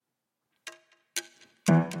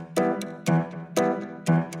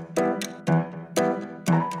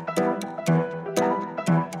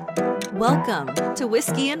Welcome to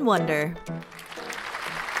Whiskey and Wonder.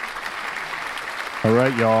 All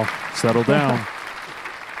right, y'all. Settle down.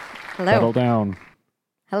 Hello. Settle down.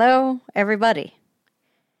 Hello, everybody.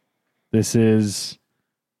 This is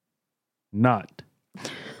not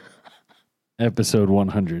episode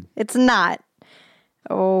 100. It's not.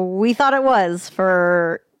 Oh, we thought it was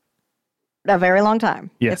for a very long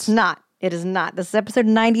time. Yes. It's not. It is not. This is episode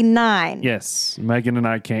 99. Yes, Megan and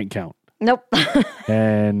I can't count. Nope.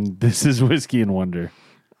 And this is Whiskey and Wonder.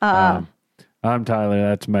 I'm Tyler.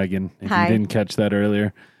 That's Megan. If Hi. you didn't catch that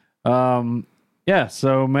earlier. Yeah,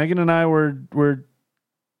 so Megan and I were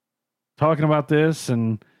talking about this,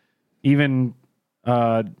 and even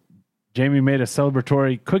Jamie made a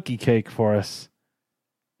celebratory cookie cake for us.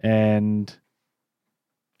 And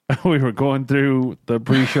we were going through the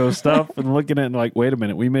pre-show stuff and looking at it like, wait a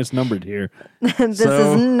minute, we misnumbered here. This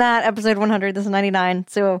is not episode 100. This is 99.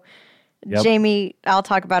 So Yep. Jamie, I'll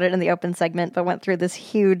talk about it in the open segment, but went through this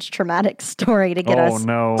huge traumatic story to get Oh, us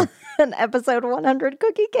no. an episode 100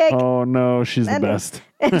 cookie cake. Oh, no. She's the And best.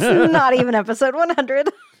 It's not even episode 100.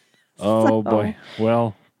 Oh, boy.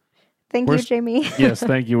 Well, Thank We're you, s- Jamie. yes,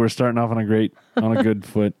 thank you. We're starting off on a good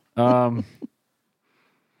foot.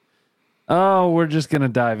 We're just going to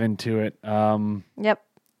dive into it. Yep.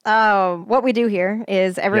 What we do here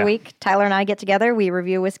is every Yeah. week, Tyler and I get together, we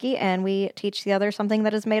review whiskey, and we teach the other something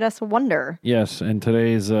that has made us wonder. Yes, and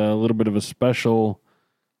today's a little bit of a special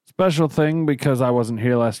thing because I wasn't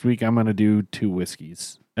here last week. I'm going to do 2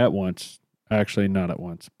 whiskeys at once. Actually, not at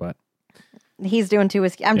once, but He's doing 2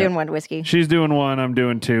 whiskey. I'm Yeah. doing 1 whiskey. she's doing 1. I'm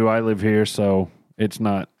doing 2. I live here, so it's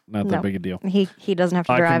not that No. big a deal. He doesn't have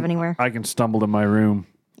to drive anywhere. I can stumble to my room,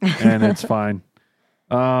 and it's fine.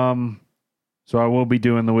 So I will be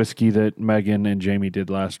doing the whiskey that Megan and Jamie did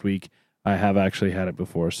last week. I have actually had it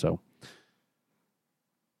before, so.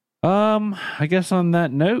 I guess on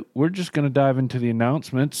that note, we're just going to dive into the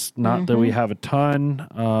announcements. Not that we have a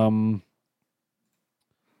ton.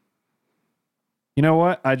 You know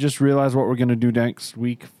what? I just realized what we're going to do next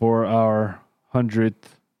week for our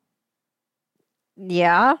 100th.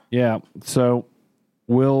 Yeah. Yeah, so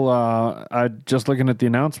we'll, I just looking at the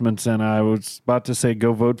announcements, and I was about to say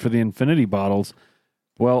go vote for the infinity bottles.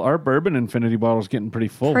 Well, our bourbon infinity bottle is getting pretty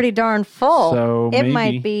full. Pretty darn full. So it maybe-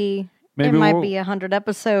 might be maybe a we'll- 100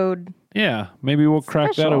 episode. Yeah, maybe we'll crack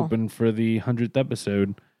that Special. open for the 100th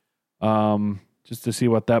episode, just to see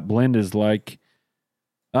what that blend is like.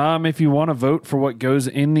 If you want to vote for what goes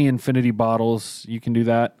in the infinity bottles, you can do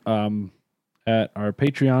that at our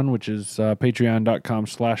Patreon, which is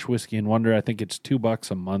patreon.com/whiskey and wonder. I think it's $2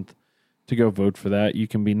 a month to go vote for that. You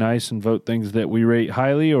can be nice and vote things that we rate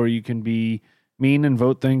highly, or you can be mean and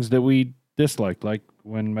vote things that we disliked, like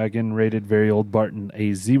when Megan rated Very Old Barton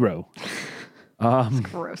a 0.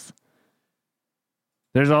 Gross.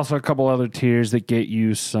 There's also a couple other tiers that get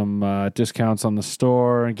you some discounts on the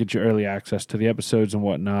store and get you early access to the episodes and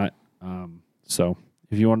whatnot. So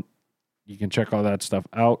if you want, you can check all that stuff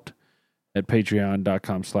out at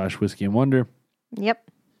patreon.com/whiskey and wonder. Yep.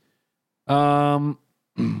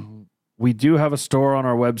 We do have a store on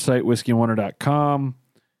our website, whiskeyandwonder.com.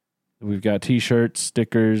 We've got t-shirts,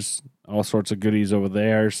 stickers, all sorts of goodies over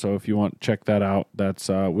there. So if you want to check that out, that's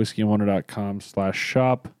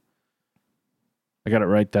whiskeyandwonder.com/shop. I got it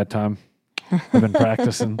right that time. I've been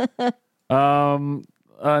practicing.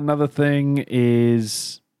 Another thing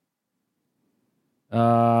is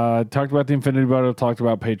talked about the Infinity Bottle, talked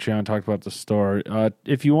about Patreon, talked about the store.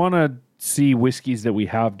 If you want to see whiskeys that we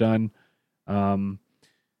have done,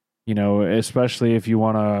 especially if you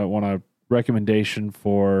want a recommendation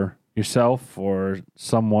for yourself or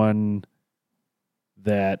someone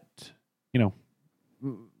that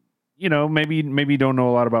maybe you don't know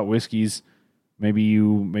a lot about whiskeys. Maybe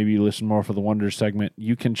you listen more for the Wonder segment.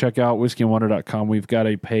 You can check out whiskeyandwonder.com. We've got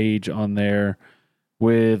a page on there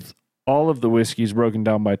with all of the whiskeys broken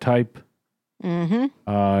down by type. Mm-hmm.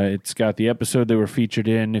 It's got the episode they were featured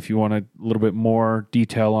in if you want a little bit more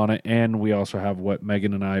detail on it. And we also have what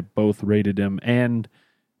Megan and I both rated them. And,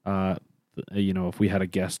 if we had a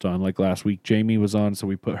guest on, like last week, Jamie was on, so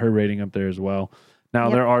we put her rating up there as well. Now,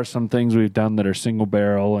 Yep. there are some things we've done that are single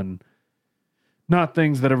barrel and not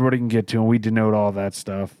things that everybody can get to, and we denote all that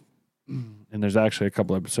stuff. And there's actually a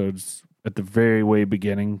couple episodes at the very way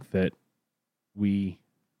beginning that we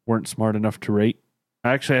weren't smart enough to rate.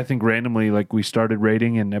 Actually, I think randomly, like we started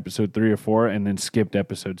rating in episode 3 or 4 and then skipped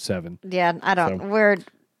episode 7. Yeah, I don't. So-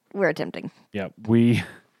 We're attempting. Yeah, we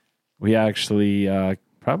actually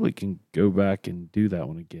probably can go back and do that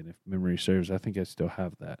one again if memory serves. I think I still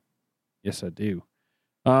have that. Yes, I do.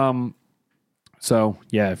 So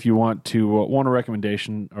yeah, if you want a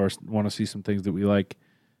recommendation or want to see some things that we like,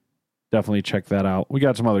 definitely check that out. We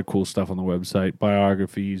got some other cool stuff on the website,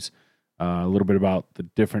 biographies, a little bit about the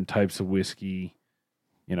different types of whiskey,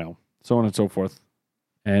 so on and so forth.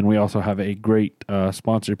 And we also have a great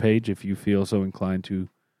sponsor page if you feel so inclined to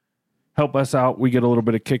help us out. We get a little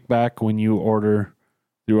bit of kickback when you order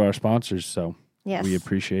through our sponsors, so Yes. we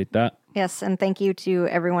appreciate that. Yes, and thank you to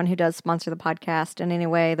everyone who does sponsor the podcast in any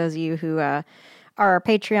way. Those of you who are our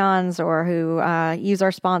Patreons or who use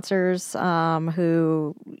our sponsors,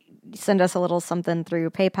 who send us a little something through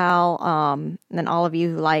PayPal, and then all of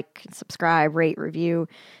you who like, subscribe, rate, review.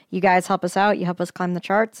 You guys help us out. You help us climb the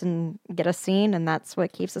charts and get us seen, and that's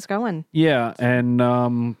what keeps us going. Yeah, and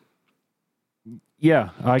I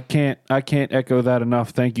can't echo that enough.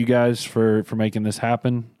 Thank you guys for making this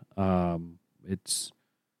happen. It's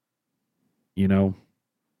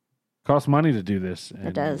costs money to do this. And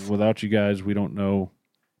it does. Without you guys, we don't know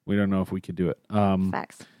if we could do it.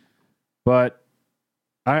 Facts. But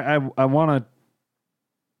I want to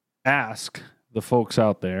ask the folks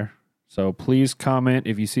out there. So please comment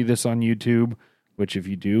if you see this on YouTube, which if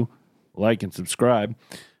you do, like and subscribe.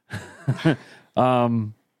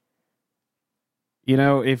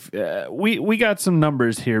 If we got some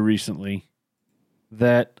numbers here recently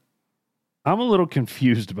that I'm a little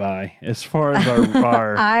confused by as far as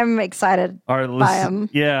our I'm excited our by them.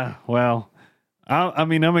 Yeah, well,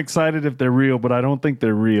 I'm excited if they're real, but I don't think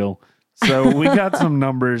they're real. So we got some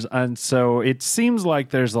numbers, and so it seems like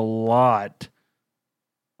there's a lot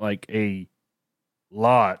of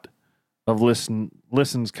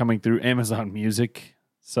listens coming through Amazon Music.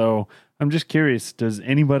 So I'm just curious, does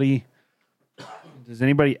anybody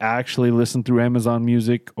actually listen through Amazon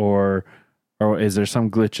Music, or is there some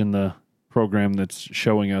glitch in the program that's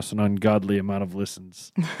showing us an ungodly amount of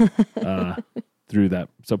listens through that?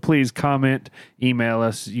 So please comment, email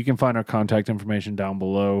us. You can find our contact information down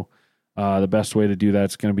below. The best way to do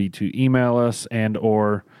that is going to be to email us and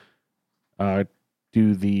or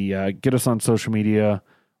get us on social media,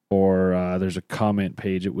 or there's a comment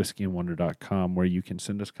page at whiskeyandwonder.com where you can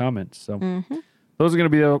send us comments. So those are going to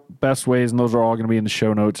be the best ways, and those are all going to be in the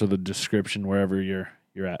show notes or the description wherever you're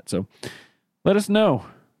at. So let us know.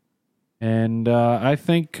 And I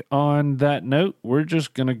think on that note, we're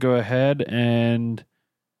just going to go ahead and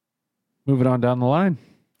move it on down the line.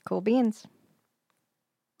 Cool beans.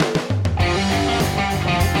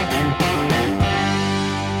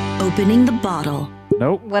 Opening the bottle.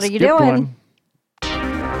 Nope. What are you skipped doing? one.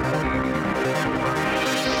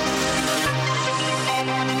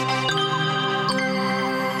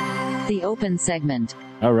 The open segment.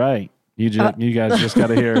 All right. You guys just got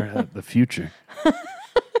to hear the future.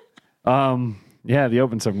 The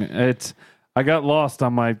open segment. I got lost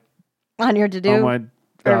on your to-do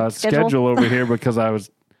schedule over here because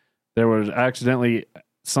there was accidentally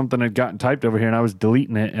something had gotten typed over here and I was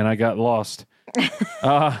deleting it and I got lost.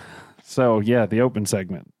 The open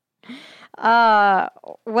segment. I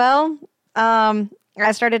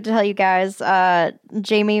started to tell you guys,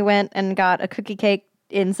 Jamie went and got a cookie cake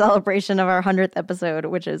in celebration of our 100th episode,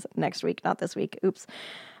 which is next week, not this week. Oops.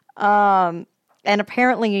 And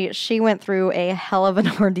apparently she went through a hell of an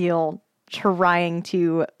ordeal trying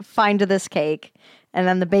to find this cake. And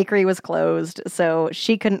then the bakery was closed, so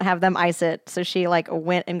she couldn't have them ice it. So she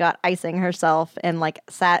went and got icing herself and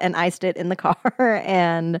sat and iced it in the car.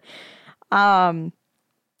 And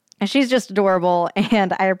she's just adorable,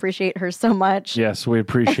 and I appreciate her so much. Yes, we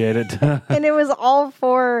appreciate it. And it was all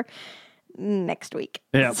for next week.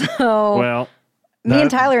 Yeah. So me and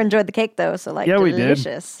Tyler enjoyed the cake though, so delicious. We did.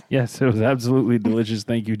 Yes, it was absolutely delicious.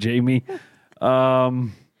 Thank you, Jamie.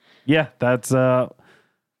 That's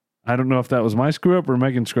I don't know if that was my screw up or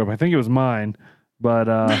Megan's screw up. I think it was mine. But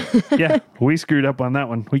we screwed up on that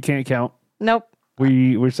one. We can't count. Nope.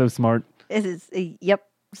 We're so smart. It is yep.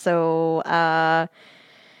 So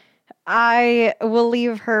I will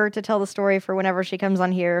leave her to tell the story for whenever she comes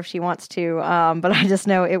on here if she wants to. But I just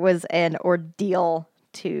know it was an ordeal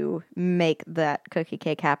to make that cookie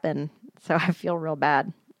cake happen. So I feel real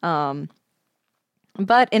bad.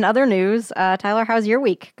 But in other news, Tyler, how's your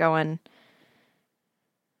week going?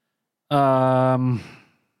 Well,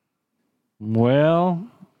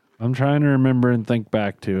 I'm trying to remember and think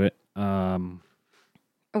back to it.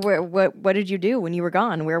 What did you do when you were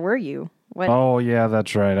gone? Where were you? What? Oh yeah,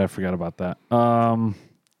 that's right. I forgot about that.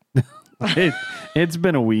 It's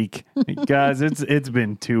been a week, guys. It's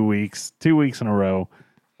been 2 weeks, 2 weeks in a row,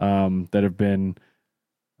 that have been.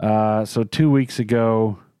 So 2 weeks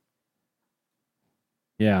ago.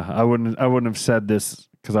 Yeah, I wouldn't have said this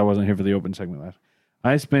because I wasn't here for the open segment last.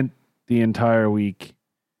 I spent the entire week.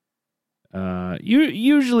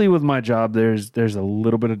 Usually with my job, there's a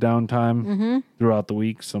little bit of downtime throughout the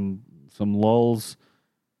week, some some lulls.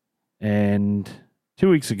 And 2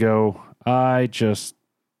 weeks ago, I just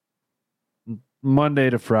Monday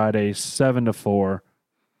to Friday, 7 to 4,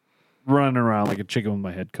 running around like a chicken with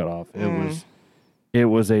my head cut off. It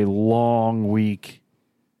was a long week.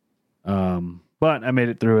 But I made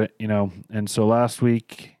it through it, And so last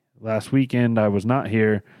weekend I was not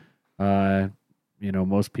here.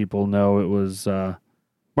 Most people know it was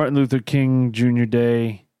Martin Luther King Jr.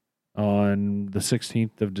 Day on the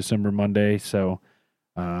 16th of December, Monday. So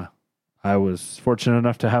I was fortunate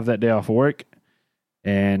enough to have that day off of work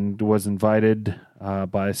and was invited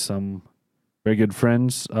by some very good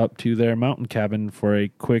friends up to their mountain cabin for a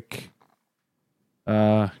quick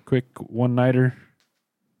one-nighter.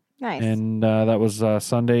 Nice. And that was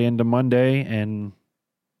Sunday into Monday, and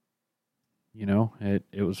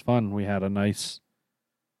it was fun. We had a nice.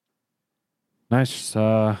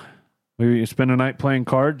 We spent a night playing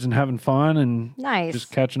cards and having fun, and Nice.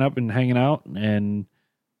 just catching up and hanging out. And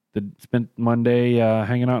spent Monday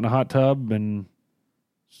hanging out in a hot tub and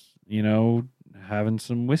having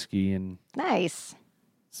some whiskey, and Nice.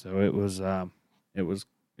 so it was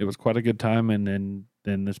quite a good time. And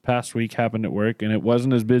then this past week happened at work, and it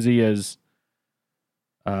wasn't as busy as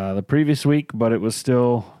the previous week, but it was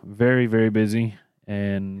still very, very busy.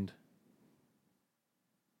 And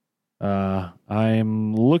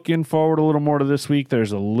I'm looking forward a little more to this week.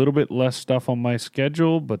 There's a little bit less stuff on my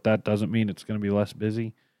schedule, but that doesn't mean it's going to be less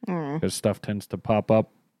busy because stuff tends to pop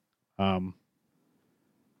up.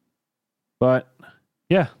 But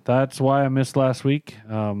yeah, that's why I missed last week.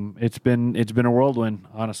 It's been a whirlwind,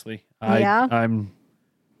 honestly. I'm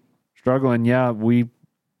struggling. Yeah,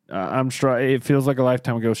 it feels like a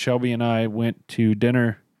lifetime ago. Shelby and I went to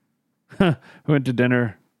dinner. We went to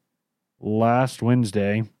dinner last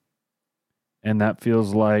Wednesday, and that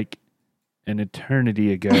feels like an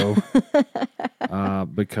eternity ago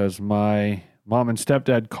because my mom and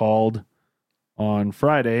stepdad called on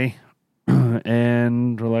Friday,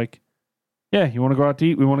 and we're like, "Yeah, you want to go out to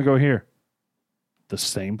eat? We want to go here." The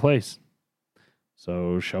same place.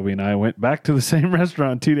 So Shelby and I went back to the same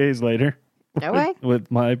restaurant 2 days later Okay.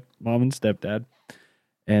 with my mom and stepdad.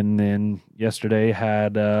 And then yesterday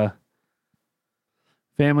had a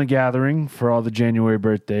family gathering for all the January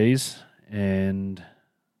birthdays. And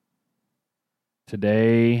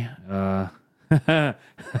today,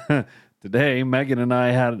 Megan and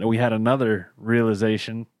I had another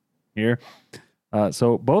realization here.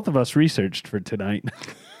 So both of us researched for tonight.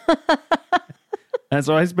 And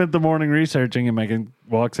so I spent the morning researching, and Megan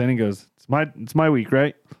walks in and goes, It's my week,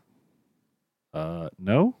 right?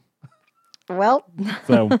 No. Well,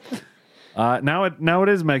 So now it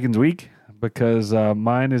is Megan's week because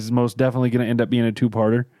mine is most definitely going to end up being a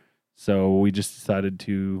 2-parter. So we just decided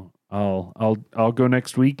to I'll go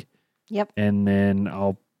next week. Yep. And then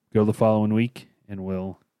I'll go the following week, and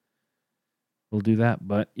we'll do that.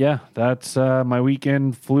 But yeah, that's my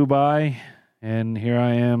weekend flew by. And here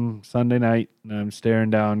I am Sunday night, and I'm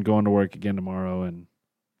staring down going to work again tomorrow. And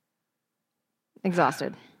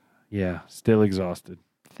exhausted. yeah, still exhausted.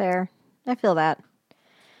 Fair. I feel that.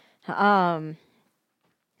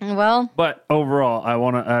 Well, But overall,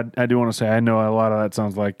 I do want to say, I know a lot of that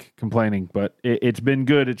sounds like complaining, but it's been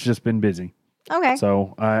good. It's just been busy. okay.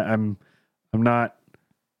 So I'm not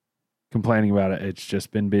complaining about it. It's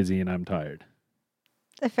just been busy, and I'm tired.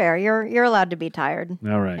 Fair. You're allowed to be tired.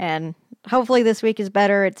 All right. And hopefully this week is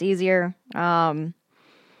better. It's easier.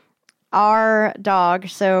 Our dog,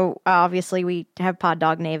 so obviously we have pod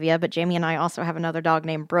dog Navia, but Jamie and I also have another dog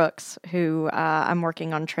named Brooks, who I'm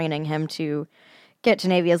working on training him to get to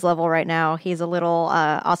Navia's level right now. He's a little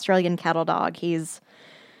Australian cattle dog. He's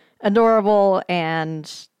adorable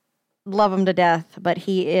and love him to death, but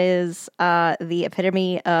he is the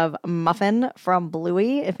epitome of Muffin from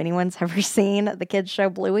Bluey, if anyone's ever seen the kids show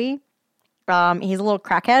Bluey. He's a little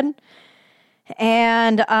crackhead.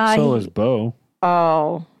 And So is Bo.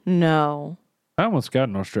 oh, no. I almost got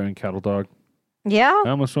an Australian cattle dog. Yeah? I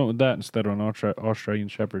almost went with that instead of an Australian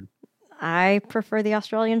Shepherd. I prefer the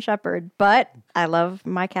Australian Shepherd, but I love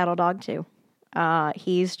my cattle dog too.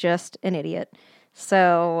 He's just an idiot.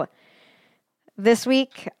 So this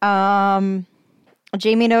week, Jamie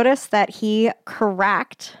noticed that he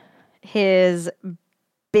cracked his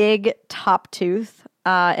big top tooth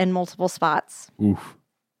in multiple spots. Oof.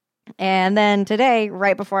 And then today,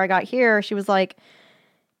 right before I got here, she was like,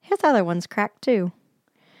 his other one's cracked too.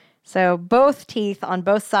 So both teeth on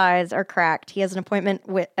both sides are cracked. He has an appointment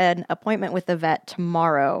with the vet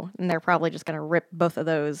tomorrow, and they're probably just going to rip both of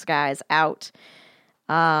those guys out.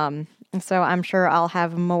 So I'm sure I'll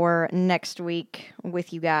have more next week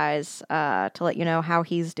with you guys to let you know how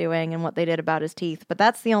he's doing and what they did about his teeth. But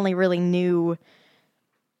that's the only really new,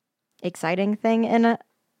 exciting thing in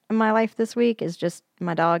my life this week is just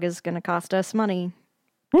my dog is going to cost us money.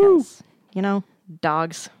 Woo! 'Cause,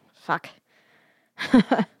 dogs. Fuck.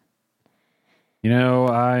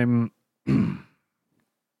 I'm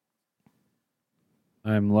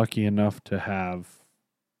I'm lucky enough to have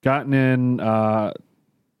gotten in.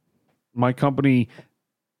 My company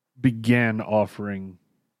began offering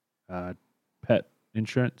pet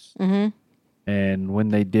insurance, and when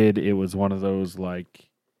they did, it was one of those like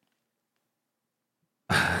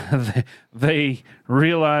they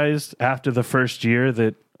realized after the first year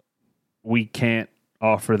that we can't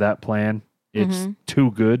offer that plan. It's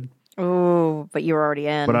too good. Oh, but you were already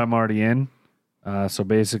in. But I'm already in. So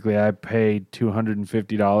basically, I paid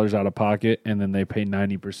 $250 out of pocket, and then they pay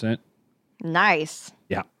 90%. Nice.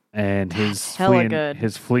 Yeah, and his hella good.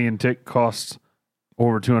 his flea and tick costs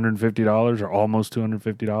over $250 or almost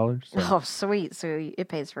 $250. So Oh, sweet. So it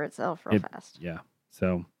pays for itself real fast. yeah,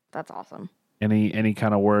 so That's awesome. any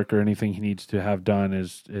kind of work or anything he needs to have done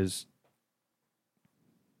is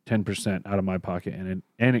 10% out of my pocket, and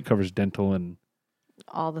it covers dental and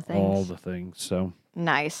All the things. all the things. So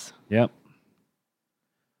Nice. yep.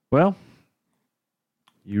 Well,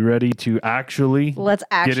 you ready to actually? Let's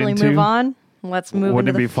actually into- move on. Let's move Wouldn't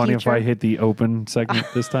into it be the funny future. if I hit the open segment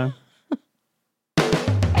this time?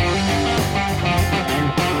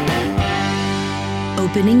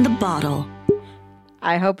 Opening the bottle.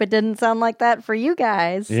 I hope it didn't sound like that for you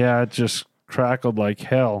guys. Yeah, it just crackled like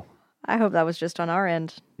hell. I hope that was just on our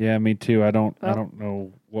end. Yeah, me too. I don't Well-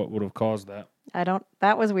 know what would have caused that.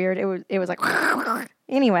 That was weird. It was like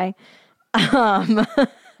anyway.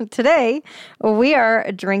 Today we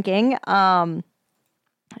are drinking a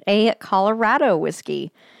Colorado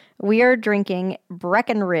whiskey. We are drinking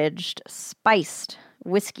Breckenridge spiced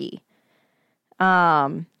whiskey.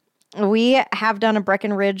 We have done a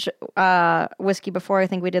Breckenridge whiskey before. I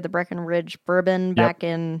think we did the Breckenridge bourbon back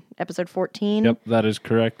in episode 14. Yep, that is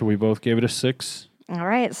correct. We both gave it a 6. All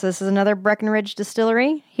right, so this is another Breckenridge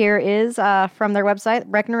distillery. Here is from their website.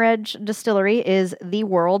 Breckenridge Distillery is the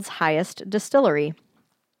world's highest distillery.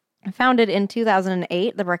 Founded in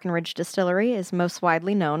 2008, the Breckenridge Distillery is most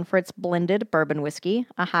widely known for its blended bourbon whiskey,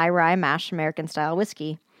 a high rye mash American-style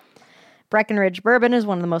whiskey. Breckenridge Bourbon is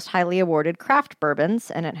one of the most highly awarded craft bourbons,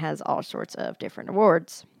 and it has all sorts of different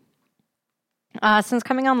awards. Since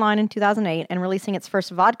coming online in 2008 and releasing its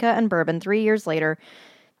first vodka and bourbon 3 years later,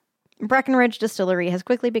 Breckenridge Distillery has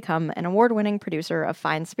quickly become an award-winning producer of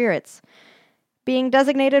fine spirits. Being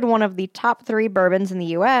designated one of the top 3 bourbons in the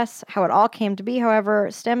U.S., how it all came to be, however,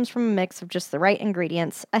 stems from a mix of just the right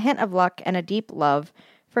ingredients, a hint of luck, and a deep love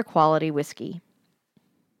for quality whiskey.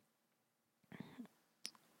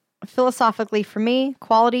 Philosophically, for me,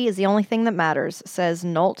 quality is the only thing that matters, says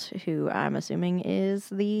Nolt, who I'm assuming is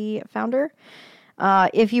the founder.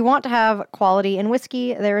 If you want to have quality in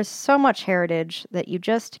whiskey, there is so much heritage that you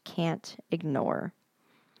just can't ignore.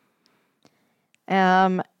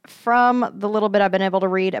 From the little bit I've been able to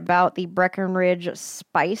read about the Breckenridge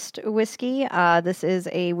spiced whiskey, this is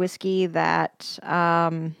a whiskey that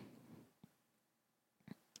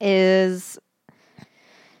is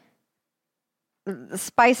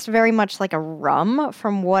spiced very much like a rum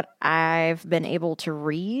from what I've been able to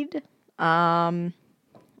read. And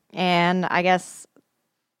I guess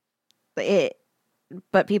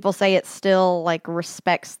but people say it still like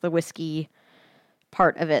respects the whiskey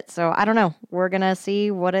part of it. So I don't know. We're going to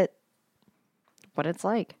see what it's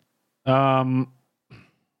like. I'd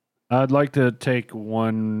like to take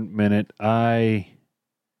 1 minute. I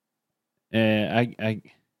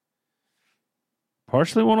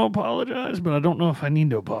partially want to apologize, but I don't know if I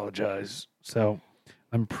need to apologize. So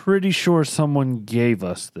I'm pretty sure someone gave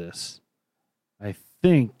us this. I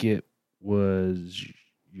think it was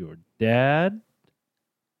your dad,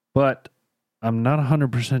 but I'm not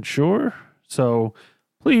 100% sure. So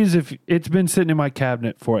please, if it's been sitting in my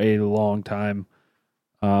cabinet for a long time,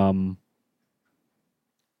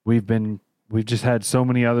 we've just had so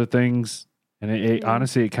many other things, and it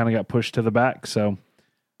honestly, it kind of got pushed to the back. So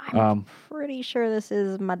I'm pretty sure this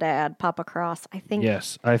is my dad, Papa Cross. I think.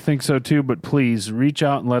 yes, I think so too. But please reach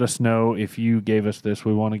out and let us know if you gave us this.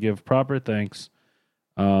 We want to give proper thanks.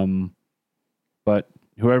 But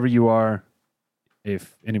whoever you are,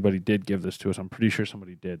 if anybody did give this to us, I'm pretty sure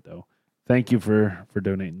somebody did though. Thank you for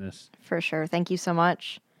donating this. For sure. Thank you so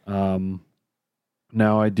much. Now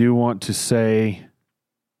I do want to say,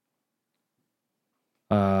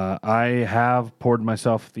 I have poured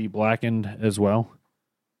myself the blackened as well.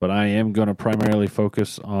 but I am going to primarily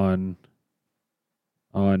focus on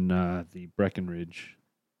the Breckenridge.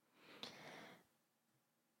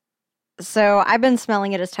 So I've been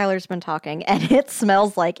smelling it as Tyler's been talking, and it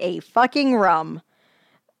smells like a fucking rum.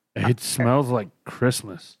 It smells like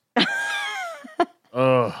Christmas.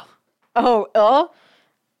 Ugh. Oh.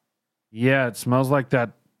 Yeah, it smells like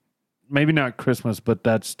that. Maybe not Christmas, but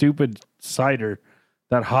that stupid cider,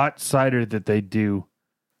 that hot cider that they do.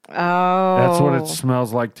 Oh. That's what it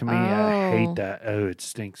smells like to me. I Oh. hate that. Oh, it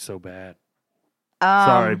stinks so bad.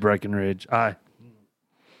 Sorry, Breckenridge. I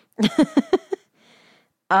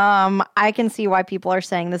can see why people are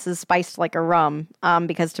saying this is spiced like a rum,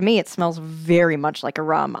 because to me it smells very much like a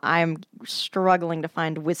rum. I'm struggling to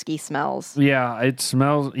find whiskey smells. Yeah, it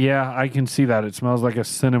smells. Yeah, I can see that. It smells like a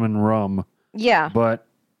cinnamon rum, Yeah. but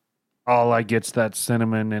all I get's that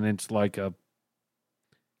cinnamon, and it's like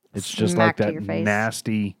it's just Smack like to that your face.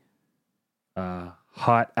 nasty,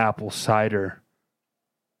 hot apple cider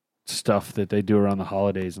stuff that they do around the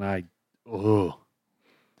holidays, and ugh.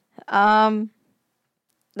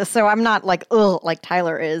 So I'm not like, ugh, like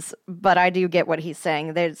Tyler is, but I do get what he's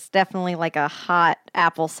saying. There's definitely like a hot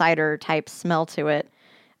apple cider type smell to it.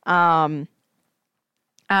 I'm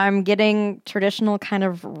getting traditional kind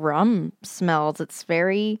of rum smells. It's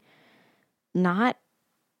very not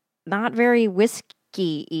very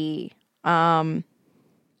whiskey-y. I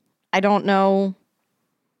don't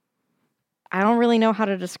really know how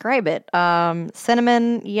to describe it.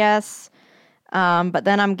 Cinnamon, yes. But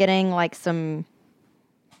then I'm getting like some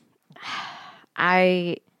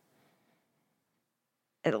like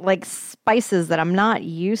spices that I'm not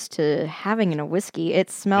used to having in a whiskey. It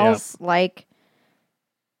smells like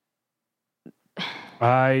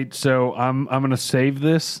So I'm gonna save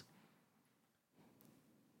this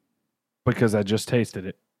because I just tasted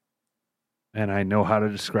it and I know how to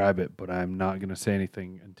describe it, but I'm not gonna say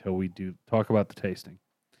anything until we do talk about the tasting.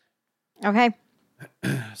 okay.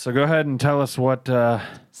 So go ahead and tell us what.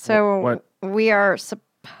 So we are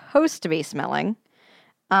supposed to be smelling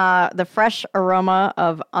the fresh aroma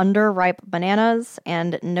of underripe bananas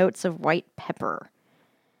and notes of white pepper.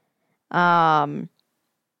 Okay.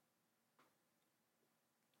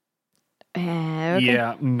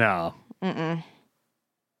 Yeah, no. Mm-mm.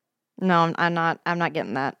 No, I'm not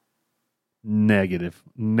getting that. Negative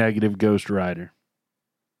Ghost Rider.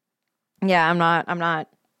 Yeah, I'm not I'm not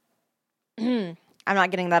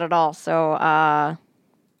getting that at all. So I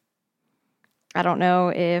don't know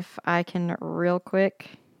if I can real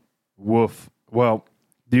quick. Woof. Well,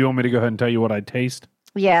 do you want me to go ahead and tell you what I taste?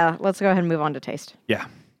 Yeah, let's go ahead and move on to taste. Yeah.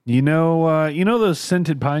 You know those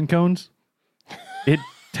scented pine cones? It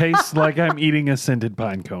tastes like I'm eating a scented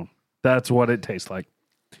pine cone. That's what it tastes like.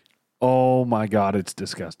 Oh my God, it's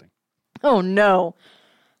disgusting. Oh no.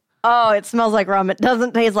 Oh, it smells like rum. It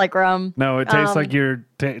doesn't taste like rum. No, it tastes like you're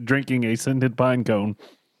drinking a scented pine cone.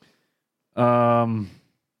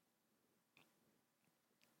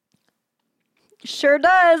 Sure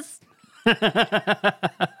does.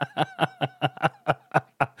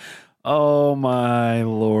 Oh my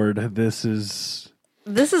Lord, this is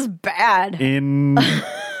bad.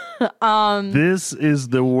 This is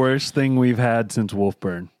the worst thing we've had since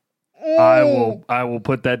Wolfburn. I will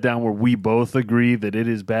put that down where we both agree that it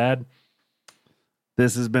is bad.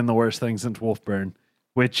 This has been the worst thing since Wolfburn,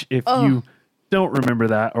 which if you don't remember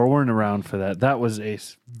that or weren't around for that, that was a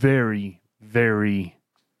very, very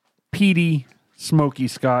peaty, smoky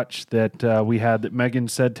scotch that we had that Megan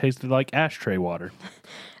said tasted like ashtray water.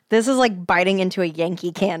 This is like biting into a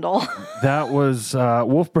Yankee candle. That was,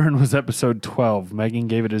 Wolfburn was episode 12. Megan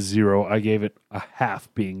gave it a 0. I gave it a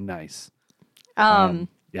half being nice.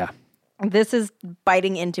 Yeah. This is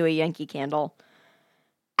biting into a Yankee candle.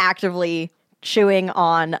 Actively chewing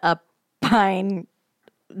on a pine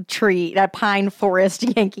tree, a pine forest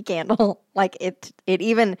Yankee candle. Like it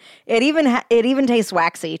even tastes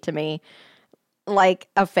waxy to me. Like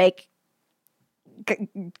a fake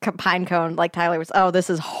pine cone, like Tyler was. Oh, this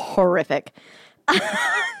is horrific.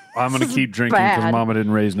 I'm going to keep drinking because Mama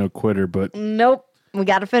didn't raise no quitter, but. Nope. We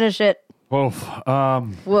got to finish it. Woof.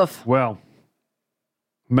 Woof. Well,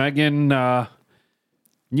 Megan,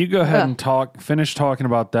 you go ahead and finish talking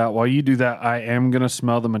about that. While you do that, I am going to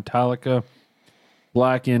smell the Metallica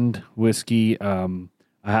blackened whiskey. I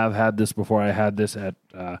have had this before. I had this at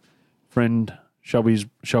friend Shelby's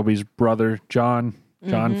brother, John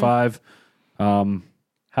 5,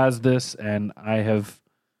 has this, and I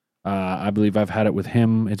believe I've had it with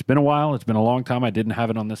him. It's been a while. It's been a long time. I didn't have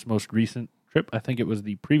it on this most recent trip. I think it was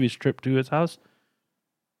the previous trip to his house.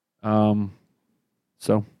 So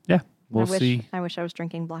yeah, we'll see. I wish I was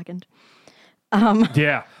drinking blackened.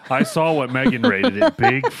 Yeah, I saw what Megan rated it.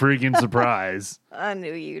 Big freaking surprise. I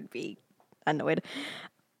knew you'd be annoyed.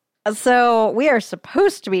 So we are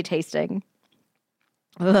supposed to be tasting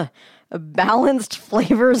balanced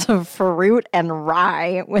flavors of fruit and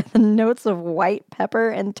rye with notes of white pepper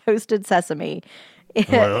and toasted sesame.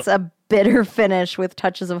 It's a bitter finish with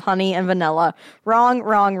touches of honey and vanilla. Wrong.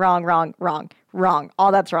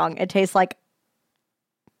 All that's wrong. It tastes like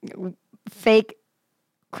fake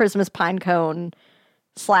Christmas pine cone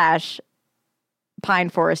 / pine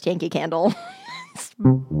forest Yankee Candle.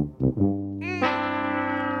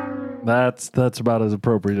 That's about as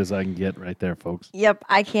appropriate as I can get right there, folks. Yep,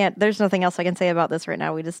 I can't. There's nothing else I can say about this right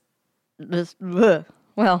now. We just ugh.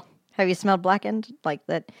 Well, have you smelled blackened? Like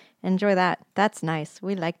that? Enjoy that. That's nice.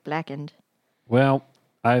 We like blackened. Well,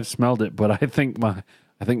 I've smelled it, but I think my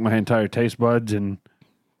entire taste buds and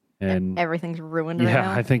everything's ruined right yeah,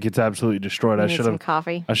 now. I think it's absolutely destroyed. You need some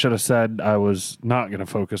coffee. I should have said I was not going to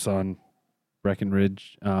focus on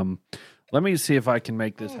Breckenridge. Let me see if I can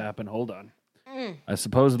make this happen. Hold on.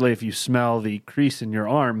 Supposedly, if you smell the crease in your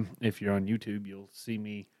arm, if you're on YouTube, you'll see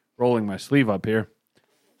me rolling my sleeve up here.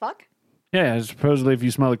 Fuck. Yeah, supposedly, if you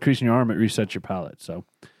smell the crease in your arm, it resets your palate. So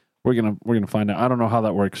we're gonna find out. I don't know how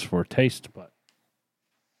that works for taste, but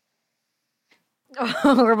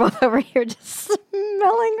we're both over here just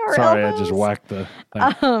smelling our sorry, elbows. I just whacked the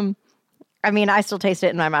thing. I mean, I still taste it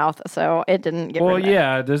in my mouth, so it didn't get Well, rid of it.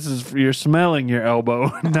 yeah, this is you're smelling your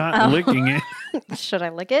elbow, not licking it. Should I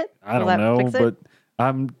lick it? I Will don't that know, fix it? but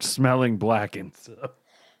I'm smelling blackened. So.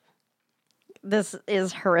 This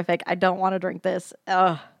is horrific. I don't want to drink this.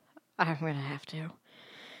 I'm going to have to.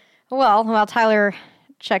 Well, while Tyler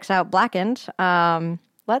checks out Blackened,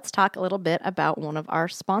 let's talk a little bit about one of our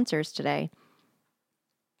sponsors today.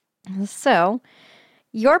 So,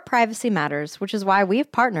 your privacy matters, which is why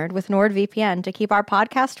we've partnered with NordVPN to keep our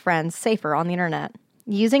podcast friends safer on the internet.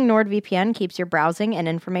 Using NordVPN keeps your browsing and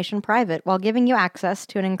information private while giving you access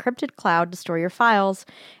to an encrypted cloud to store your files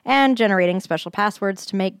and generating special passwords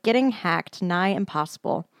to make getting hacked nigh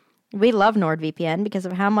impossible. We love NordVPN because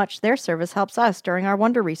of how much their service helps us during our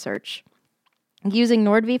wonder research. Using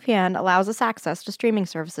NordVPN allows us access to streaming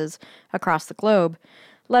services across the globe,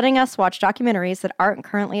 letting us watch documentaries that aren't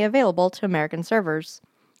currently available to American servers.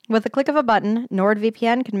 With the click of a button,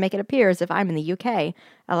 NordVPN can make it appear as if I'm in the UK,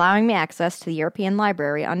 allowing me access to the European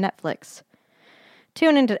library on Netflix.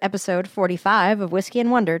 Tune into episode 45 of Whiskey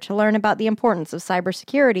and Wonder to learn about the importance of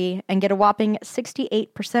cybersecurity and get a whopping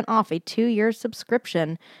 68% off a 2-year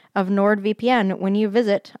subscription of NordVPN when you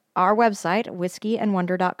visit our website,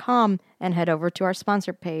 whiskeyandwonder.com, and head over to our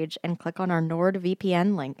sponsor page and click on our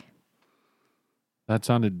NordVPN link. That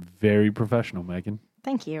sounded very professional, Megan.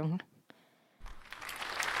 Thank you.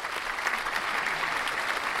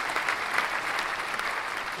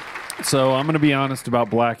 So I'm going to be honest about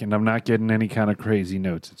Blackened. I'm not getting any kind of crazy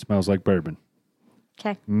notes. It smells like bourbon.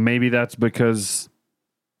 Okay. Maybe that's because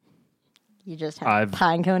You just have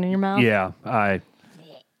pine cone in your mouth? yeah, I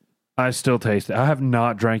still taste it. I have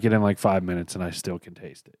not drank it in like 5 minutes, and I still can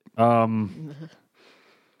taste it. I'm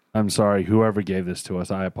sorry, whoever gave this to us.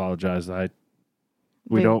 I apologize.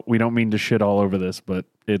 We don't mean to shit all over this, but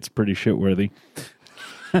it's pretty shit worthy.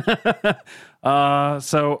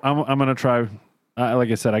 So I'm gonna try.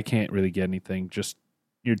 Like I said, I can't really get anything. Just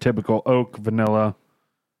your typical oak, vanilla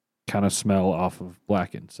kind of smell off of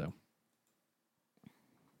Blackened. So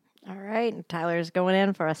All right. Tyler's going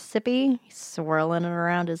in for a sippy. He's swirling it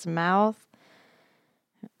around his mouth,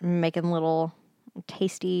 making little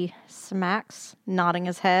tasty smacks, nodding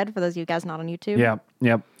his head for those of you guys not on YouTube.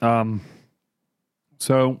 Yep.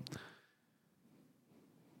 So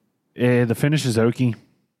the finish is oaky.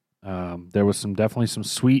 There was definitely some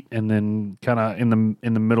sweet, and then kind of in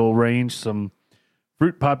the middle range, some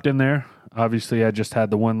fruit popped in there. Obviously, I just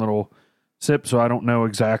had the one little sip, so I don't know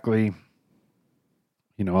exactly.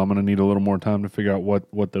 I'm going to need a little more time to figure out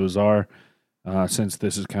what those are, since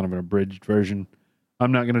this is kind of an abridged version.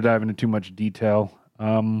 I'm not going to dive into too much detail.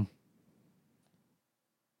 Like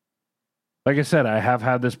I said, I have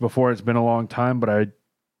had this before. It's been a long time, but I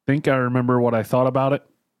think I remember what I thought about it.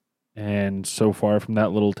 And so far from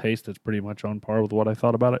that little taste, it's pretty much on par with what I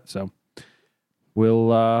thought about it. So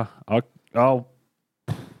I'll I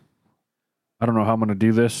don't know how I'm going to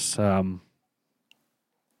do this. I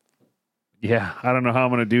don't know how I'm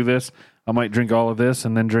going to do this. I might drink all of this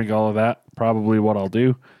and then drink all of that. Probably what I'll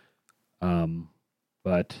do.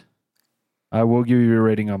 But I will give you a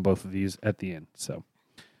rating on both of these at the end. So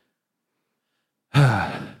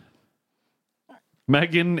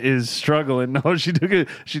Megan is struggling. No, she took a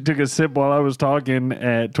sip while I was talking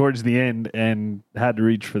towards the end and had to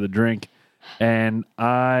reach for the drink. And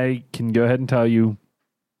I can go ahead and tell you,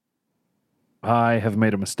 I have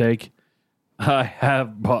made a mistake. I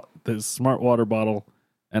have bought this smart water bottle,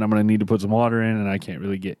 and I'm going to need to put some water in, and I can't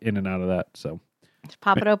really get in and out of that. So Just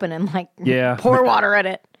pop it open and Yeah. pour water in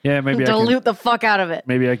it. yeah, maybe I can, Dilute the fuck out of it.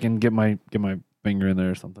 maybe I can get my finger in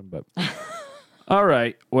there or something. But all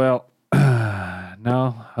right, well,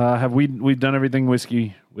 no, have we've done everything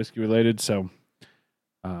whiskey related, so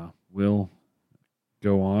we'll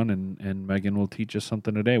go on and Megan will teach us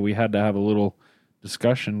something today. We had to have a little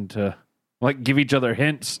discussion to give each other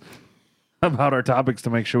hints about our topics to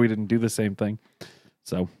make sure we didn't do the same thing.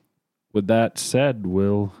 So with that said,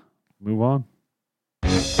 we'll move on.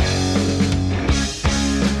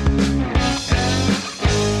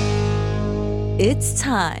 It's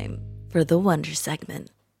time for the Wonder segment.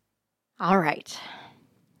 All right.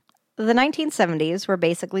 The 1970s were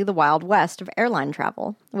basically the Wild West of airline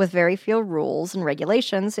travel. With very few rules and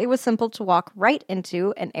regulations, it was simple to walk right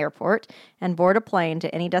into an airport and board a plane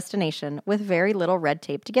to any destination with very little red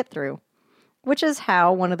tape to get through. Which is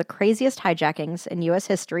how one of the craziest hijackings in U.S.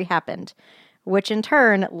 history happened, which in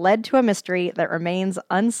turn led to a mystery that remains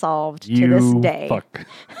unsolved to this day. Fuck.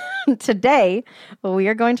 Today, we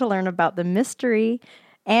are going to learn about the mystery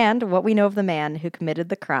and what we know of the man who committed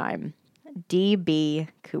the crime, D.B.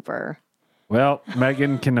 Cooper. Well,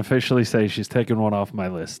 Megan can officially say she's taken one off my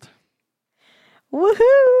list.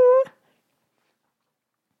 Woohoo!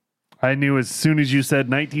 I knew as soon as you said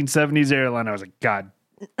 1970s airline, I was like, God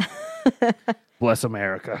bless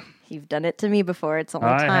America. You've done it to me before. It's only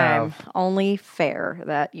I time, have. only fair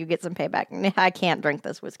that you get some payback. I can't drink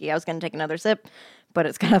this whiskey. I was going to take another sip, but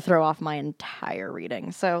it's going to throw off my entire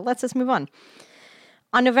reading. So let's just move on.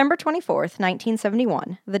 On November 24th,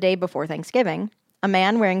 1971, the day before Thanksgiving, a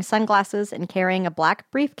man wearing sunglasses and carrying a black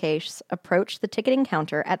briefcase approached the ticketing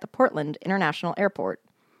counter at the Portland International Airport.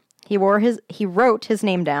 He wrote his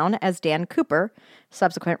name down as Dan Cooper.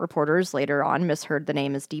 Subsequent reporters later on misheard the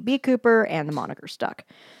name as D.B. Cooper, and the moniker stuck.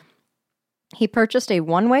 He purchased a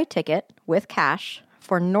one-way ticket with cash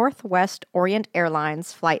for Northwest Orient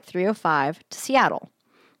Airlines Flight 305 to Seattle.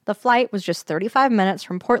 The flight was just 35 minutes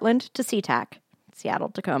from Portland to SeaTac,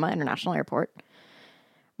 Seattle-Tacoma International Airport.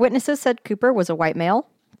 Witnesses said Cooper was a white male,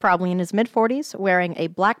 probably in his mid-40s, wearing a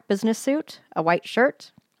black business suit, a white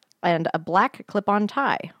shirt, and a black clip-on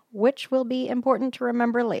tie, which will be important to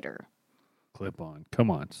remember later. Clip on.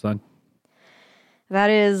 Come on, son. That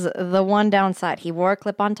is the one downside. He wore a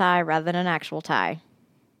clip-on tie rather than an actual tie.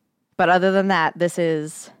 But other than that, this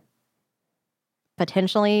is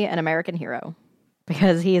potentially an American hero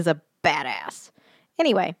because he is a badass.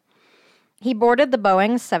 Anyway, he boarded the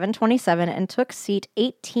Boeing 727 and took seat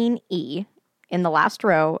 18E in the last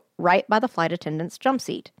row right by the flight attendant's jump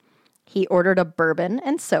seat. He ordered a bourbon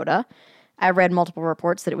and soda. I read multiple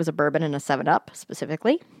reports that it was a bourbon and a 7-Up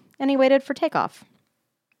specifically, and he waited for takeoff.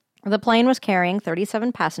 The plane was carrying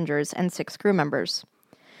 37 passengers and 6 crew members.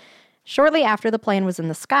 Shortly after the plane was in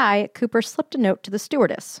the sky, Cooper slipped a note to the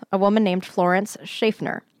stewardess, a woman named Florence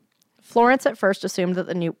Schaffner. Florence at first assumed that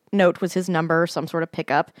the note was his number or some sort of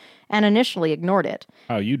pickup, and initially ignored it.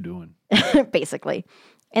 How you doing? Basically.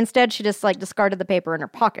 Instead, she just discarded the paper in her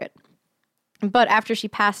pocket. But after she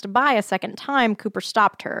passed by a second time, Cooper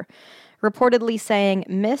stopped her, reportedly saying,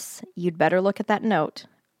 "Miss, you'd better look at that note.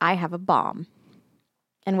 I have a bomb."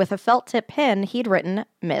 And with a felt tip pen, he'd written,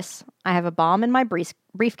 "Miss, I have a bomb in my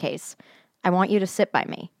briefcase. I want you to sit by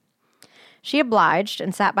me." She obliged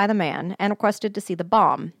and sat by the man and requested to see the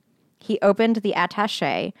bomb. He opened the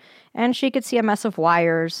attaché, and she could see a mess of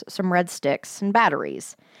wires, some red sticks, and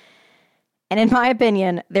batteries. And in my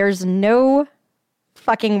opinion, there's no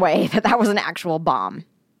fucking way that was an actual bomb.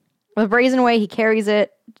 The brazen way he carries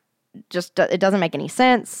it, it doesn't make any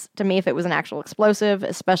sense to me if it was an actual explosive,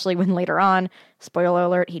 especially when later on, spoiler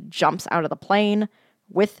alert, he jumps out of the plane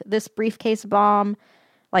with this briefcase bomb.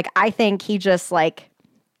 I think he just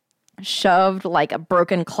shoved a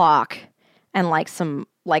broken clock and some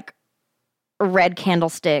red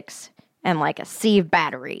candlesticks and a sieve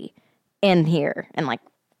battery in here and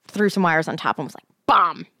threw some wires on top and was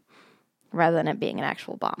bomb, rather than it being an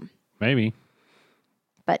actual bomb. Maybe.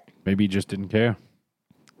 But maybe he just didn't care.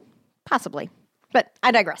 Possibly. But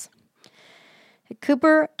I digress.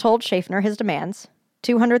 Cooper told Schaffner his demands: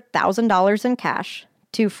 $200,000 in cash,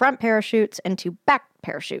 2 front parachutes, and 2 back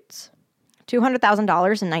parachutes.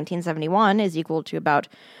 $200,000 in 1971 is equal to about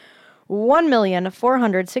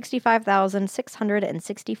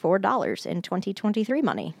 $1,465,664 in 2023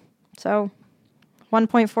 money. So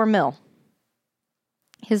 1.4 mil.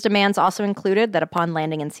 His demands also included that upon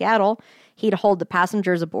landing in Seattle, he'd hold the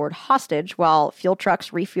passengers aboard hostage while fuel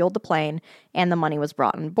trucks refueled the plane and the money was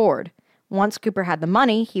brought on board, Once Cooper had the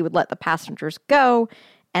money, he would let the passengers go,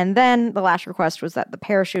 and then the last request was that the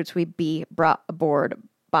parachutes would be brought aboard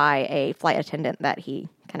by a flight attendant that he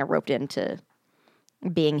kind of roped into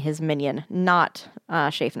being his minion, not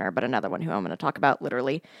Schaffner, but another one who I'm going to talk about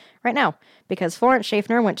literally right now, because Florence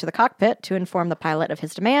Schaffner went to the cockpit to inform the pilot of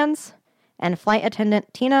his demands, and flight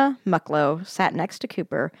attendant Tina Mucklow sat next to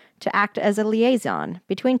Cooper to act as a liaison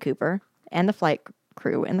between Cooper and the flight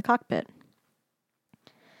crew in the cockpit.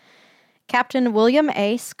 Captain William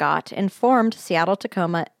A. Scott informed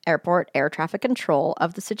Seattle-Tacoma Airport Air Traffic Control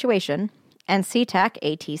of the situation, and SeaTac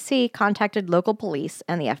ATC contacted local police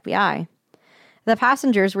and the FBI. The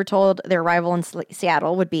passengers were told their arrival in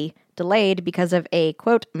Seattle would be delayed because of a,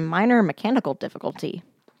 quote, minor mechanical difficulty.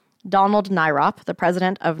 Donald Nyrop, the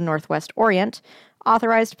president of Northwest Orient,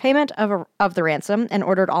 authorized payment of the ransom and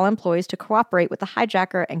ordered all employees to cooperate with the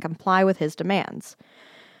hijacker and comply with his demands.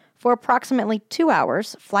 For approximately 2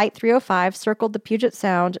 hours, Flight 305 circled the Puget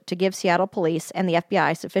Sound to give Seattle police and the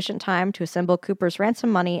FBI sufficient time to assemble Cooper's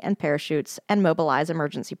ransom money and parachutes and mobilize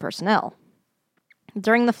emergency personnel.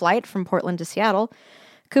 During the flight from Portland to Seattle,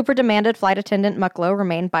 Cooper demanded flight attendant Mucklow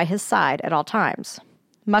remain by his side at all times.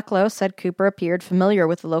 Mucklow said Cooper appeared familiar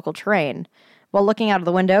with the local terrain. While looking out of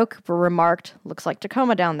the window, Cooper remarked, "Looks like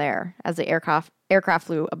Tacoma down there," as the aircraft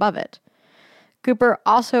flew above it. Cooper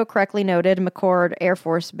also correctly noted McChord Air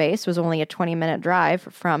Force Base was only a 20-minute drive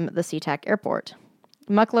from the SeaTac airport.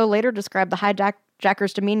 Mucklow later described the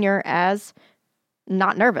hijacker's demeanor as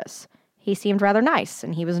not nervous. He seemed rather nice,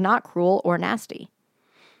 and he was not cruel or nasty.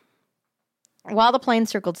 While the plane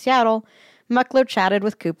circled Seattle, Mucklow chatted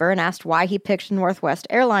with Cooper and asked why he picked Northwest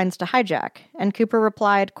Airlines to hijack, and Cooper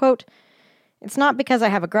replied, quote, "It's not because I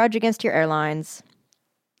have a grudge against your airlines.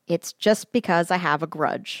 It's just because I have a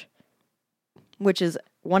grudge." Which is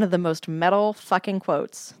one of the most metal fucking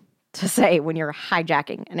quotes to say when you're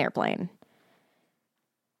hijacking an airplane.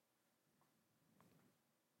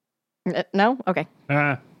 No? Okay.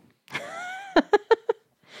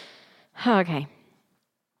 Okay.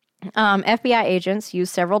 FBI agents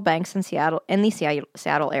used several banks in the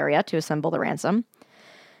Seattle area to assemble the ransom.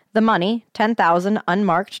 The money, 10,000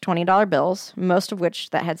 unmarked $20 bills, most of which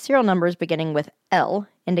that had serial numbers beginning with L,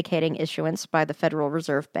 indicating issuance by the Federal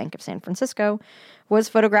Reserve Bank of San Francisco, was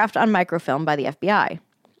photographed on microfilm by the FBI.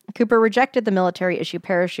 Cooper rejected the military-issue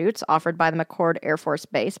parachutes offered by the McChord Air Force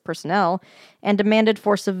Base personnel and demanded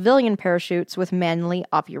for civilian parachutes with manually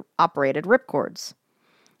operated ripcords.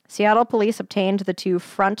 Seattle police obtained the 2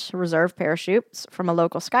 front reserve parachutes from a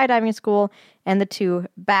local skydiving school and the 2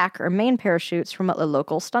 back or main parachutes from a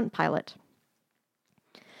local stunt pilot.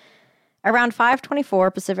 Around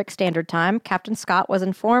 5:24 Pacific Standard Time, Captain Scott was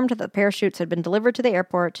informed that the parachutes had been delivered to the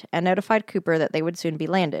airport and notified Cooper that they would soon be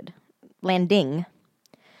landing.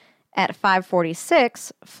 At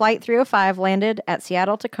 5:46, Flight 305 landed at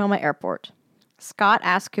Seattle-Tacoma Airport. Scott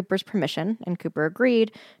asked Cooper's permission, and Cooper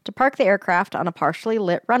agreed, to park the aircraft on a partially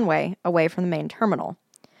lit runway away from the main terminal.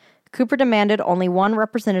 Cooper demanded only one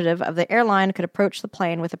representative of the airline could approach the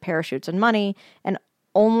plane with the parachutes and money, and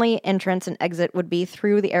only entrance and exit would be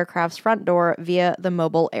through the aircraft's front door via the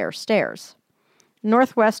mobile air stairs.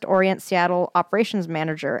 Northwest Orient Seattle operations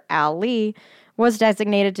manager Al Lee was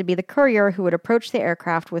designated to be the courier who would approach the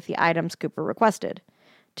aircraft with the items Cooper requested.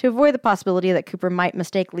 To avoid the possibility that Cooper might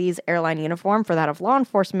mistake Lee's airline uniform for that of law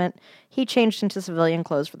enforcement, he changed into civilian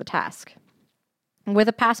clothes for the task. With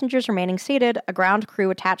the passengers remaining seated, a ground crew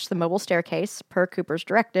attached the mobile staircase, per Cooper's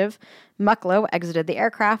directive. Mucklow exited the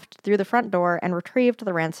aircraft through the front door and retrieved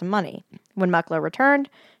the ransom money. When Mucklow returned,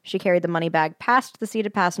 she carried the money bag past the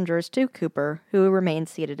seated passengers to Cooper, who remained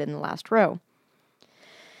seated in the last row.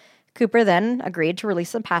 Cooper then agreed to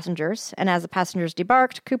release the passengers, and as the passengers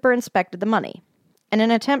debarked, Cooper inspected the money. In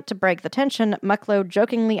an attempt to break the tension, Mucklow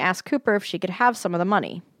jokingly asked Cooper if she could have some of the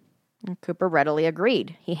money. Cooper readily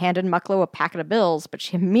agreed. He handed Mucklow a packet of bills, but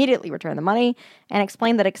she immediately returned the money and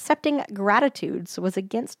explained that accepting gratitudes was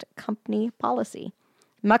against company policy.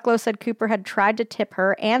 Mucklow said Cooper had tried to tip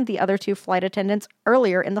her and the other 2 flight attendants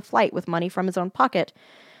earlier in the flight with money from his own pocket,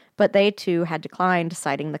 but they too had declined,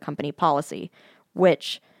 citing the company policy,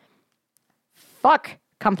 which, fuck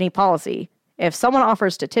company policy. If someone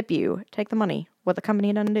offers to tip you, take the money. What the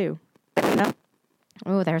company doesn't do. No.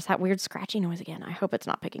 Oh, there's that weird scratchy noise again. I hope it's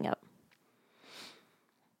not picking up.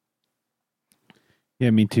 Yeah,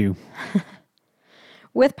 me too.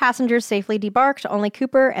 With passengers safely debarked, only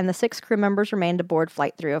Cooper and the 6 crew members remained aboard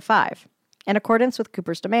Flight 305. In accordance with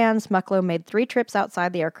Cooper's demands, Mucklow made 3 trips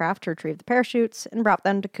outside the aircraft to retrieve the parachutes and brought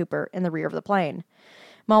them to Cooper in the rear of the plane.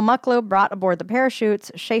 While Mucklow brought aboard the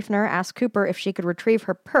parachutes, Schaffner asked Cooper if she could retrieve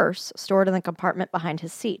her purse stored in the compartment behind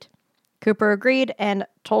his seat. Cooper agreed and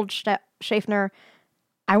told Schaffner,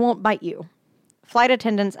 "I won't bite you." Flight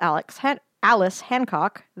attendants Alice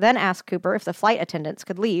Hancock then asked Cooper if the flight attendants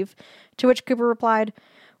could leave, to which Cooper replied,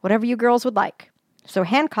 "Whatever you girls would like." So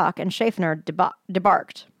Hancock and Schaffner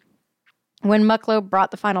debarked. When Mucklow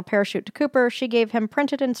brought the final parachute to Cooper, she gave him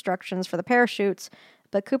printed instructions for the parachutes,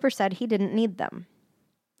 but Cooper said he didn't need them.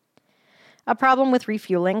 A problem with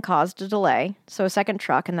refueling caused a delay, so a second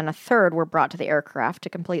truck and then a third were brought to the aircraft to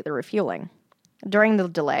complete the refueling. During the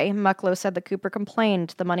delay, Mucklow said that Cooper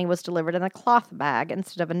complained the money was delivered in a cloth bag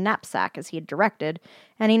instead of a knapsack as he had directed,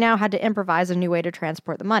 and he now had to improvise a new way to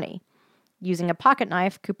transport the money. Using a pocket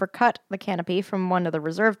knife, Cooper cut the canopy from one of the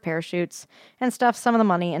reserve parachutes and stuffed some of the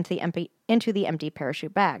money into the empty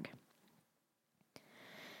parachute bag.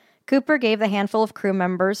 Cooper gave the handful of crew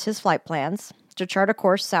members his flight plans to chart a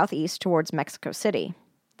course southeast towards Mexico City.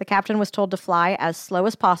 The captain was told to fly as slow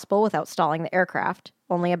as possible without stalling the aircraft,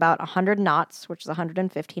 only about 100 knots, which is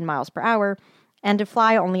 115 miles per hour, and to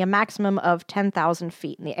fly only a maximum of 10,000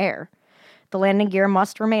 feet in the air. The landing gear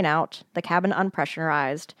must remain out, the cabin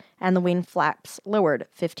unpressurized, and the wing flaps lowered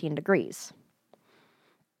 15 degrees.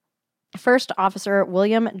 First Officer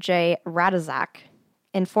William J. Radazak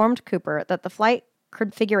informed Cooper that the flight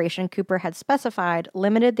configuration Cooper had specified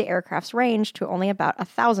limited the aircraft's range to only about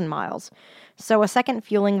 1,000 miles, so a second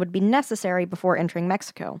fueling would be necessary before entering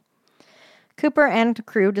Mexico. Cooper and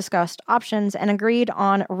crew discussed options and agreed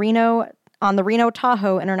on the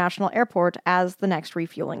Reno-Tahoe International Airport as the next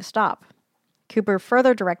refueling stop. Cooper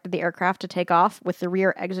further directed the aircraft to take off with the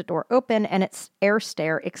rear exit door open and its air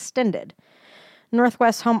stair extended.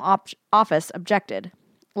 Northwest's home office objected.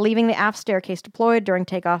 Leaving the aft staircase deployed during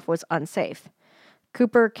takeoff was unsafe.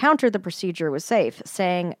 Cooper countered the procedure was safe,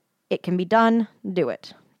 saying, "It can be done, do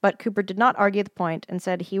it." But Cooper did not argue the point and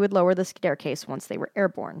said he would lower the staircase once they were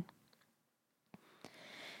airborne.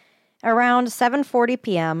 Around 7:40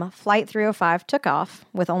 p.m., Flight 305 took off,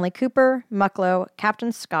 with only Cooper, Mucklow,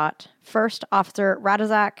 Captain Scott, First Officer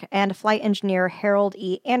Radazak, and Flight Engineer Harold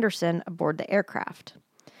E. Anderson aboard the aircraft.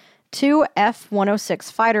 Two F-106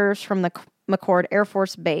 fighters from the McChord Air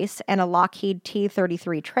Force Base and a Lockheed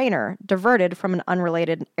T-33 trainer diverted from an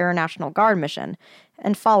unrelated Air National Guard mission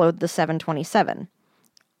and followed the 727.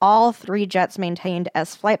 All three jets maintained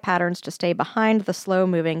S flight patterns to stay behind the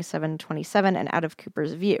slow-moving 727 and out of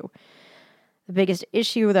Cooper's view. The biggest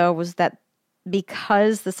issue, though, was that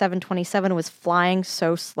because the 727 was flying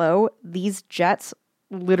so slow, these jets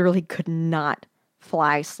literally could not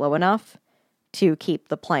fly slow enough to keep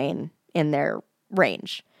the plane in their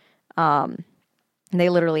range. They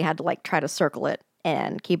literally had to try to circle it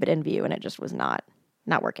and keep it in view, and it just was not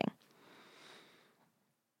working.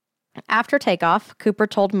 After takeoff, Cooper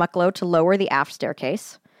told Mucklow to lower the aft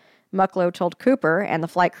staircase. Mucklow told Cooper and the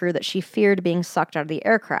flight crew that she feared being sucked out of the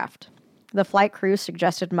aircraft. The flight crew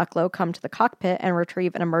suggested Mucklow come to the cockpit and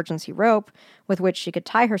retrieve an emergency rope with which she could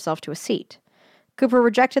tie herself to a seat. Cooper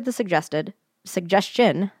rejected the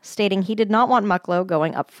suggestion, stating he did not want Mucklow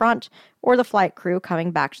going up front or the flight crew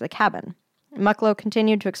coming back to the cabin. Mucklow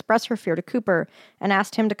continued to express her fear to Cooper and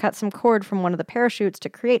asked him to cut some cord from one of the parachutes to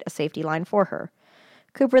create a safety line for her.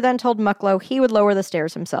 Cooper then told Mucklow he would lower the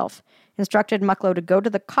stairs himself, instructed Mucklow to go to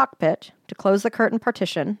the cockpit, to close the curtain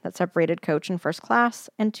partition that separated coach and first class,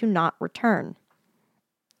 and to not return.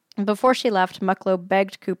 Before she left, Mucklow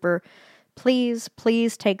begged Cooper, "Please,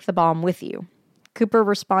 please take the bomb with you." Cooper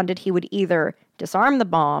responded he would either disarm the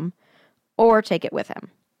bomb or take it with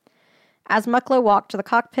him. As Mucklow walked to the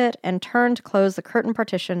cockpit and turned to close the curtain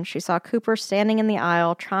partition, she saw Cooper standing in the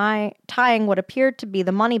aisle tying what appeared to be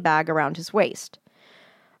the money bag around his waist.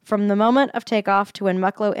 From the moment of takeoff to when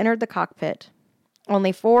Mucklow entered the cockpit,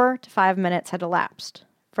 only 4 to 5 minutes had elapsed.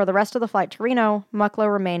 For the rest of the flight to Reno,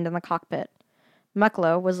 Mucklow remained in the cockpit.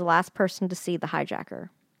 Mucklow was the last person to see the hijacker.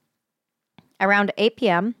 Around 8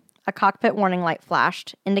 p.m., a cockpit warning light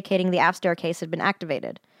flashed, indicating the aft staircase had been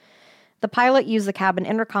activated. The pilot used the cabin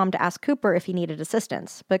intercom to ask Cooper if he needed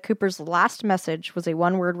assistance, but Cooper's last message was a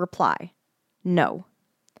one-word reply: "No."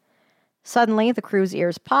 Suddenly, the crew's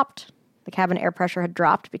ears popped. The cabin air pressure had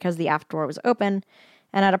dropped because the aft door was open,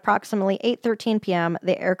 and at approximately 8:13 p.m.,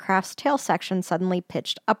 the aircraft's tail section suddenly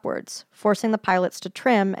pitched upwards, forcing the pilots to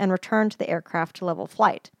trim and return to the aircraft to level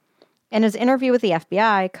flight. In his interview with the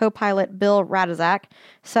FBI, co-pilot Bill Radazak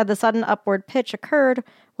said the sudden upward pitch occurred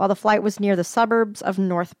while the flight was near the suburbs of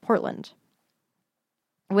North Portland.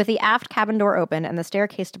 With the aft cabin door open and the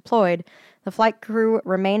staircase deployed, the flight crew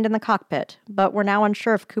remained in the cockpit, but were now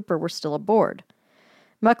unsure if Cooper were still aboard.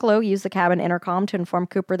 Mucklow used the cabin intercom to inform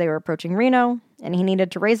Cooper they were approaching Reno, and he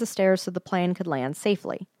needed to raise the stairs so the plane could land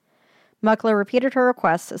safely. Mucklow repeated her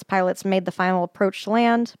requests as pilots made the final approach to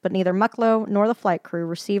land, but neither Mucklow nor the flight crew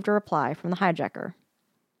received a reply from the hijacker.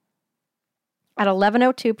 At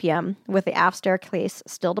 11:02 p.m., with the aft staircase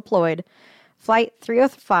still deployed, Flight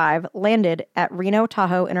 305 landed at Reno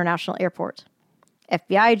Tahoe International Airport.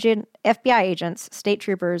 FBI agents, state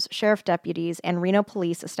troopers, sheriff deputies, and Reno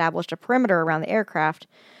police established a perimeter around the aircraft,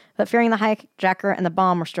 but fearing the hijacker and the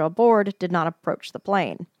bomb were still aboard, did not approach the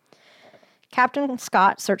plane. Captain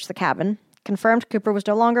Scott searched the cabin, confirmed Cooper was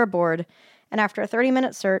no longer aboard, and after a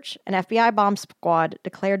 30-minute search, an FBI bomb squad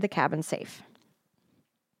declared the cabin safe.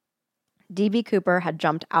 D.B. Cooper had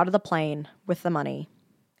jumped out of the plane with the money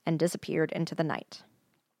and disappeared into the night.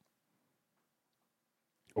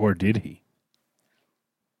 Or did he?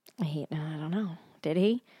 I don't know. Did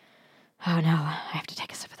he? Oh, no. I have to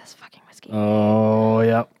take a sip of this fucking whiskey. Oh,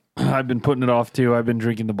 yeah. I've been putting it off, too. I've been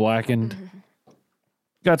drinking the blackened.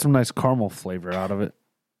 Got some nice caramel flavor out of it.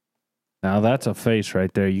 Now, that's a face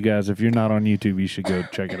right there. You guys, if you're not on YouTube, you should go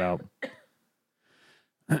check it out.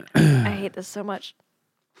 I hate this so much.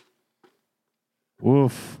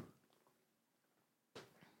 Woof.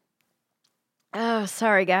 Oh,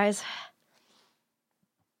 sorry, guys.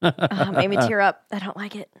 Made me tear up. I don't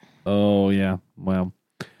like it. Oh, yeah. Well.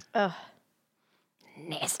 Ugh.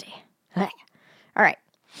 Nasty. All right.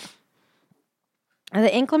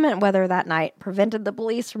 The inclement weather that night prevented the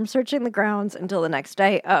police from searching the grounds until the next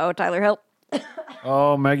day. Uh-oh, Tyler, help.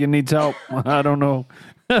 Oh, Megan needs help. I don't know.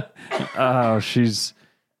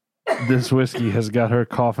 This whiskey has got her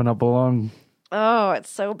coughing up a lung. Oh, it's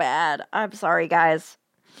so bad. I'm sorry, guys.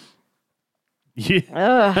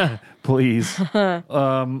 Yeah. Please.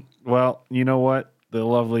 Well, you know what? The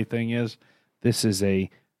lovely thing is, this is a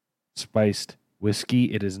spiced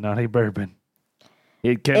whiskey. It is not a bourbon.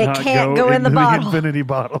 It cannot go in the bottle. Infinity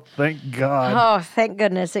bottle. Thank God. Oh, thank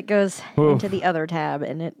goodness. It goes into the other tab,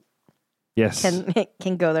 and it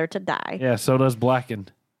can go there to die. Yeah, so does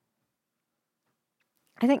blackened.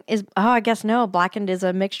 I guess no. Blackened is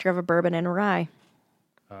a mixture of a bourbon and a rye.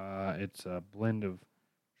 It's a blend of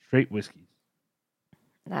straight whiskeys.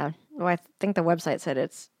 Well, I think the website said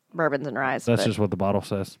it's bourbons and ryes. That's just what the bottle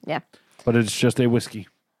says. Yeah. But it's just a whiskey.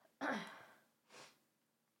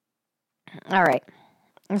 All right.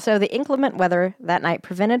 So the inclement weather that night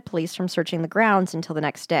prevented police from searching the grounds until the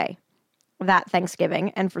next day. That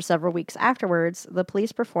Thanksgiving, and for several weeks afterwards, the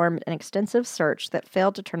police performed an extensive search that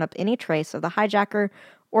failed to turn up any trace of the hijacker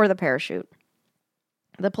or the parachute.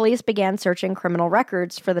 The police began searching criminal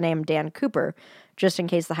records for the name Dan Cooper, just in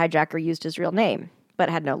case the hijacker used his real name, but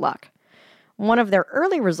had no luck. One of their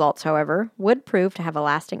early results, however, would prove to have a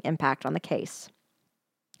lasting impact on the case.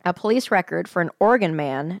 A police record for an Oregon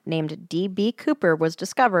man named D.B. Cooper was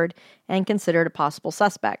discovered and considered a possible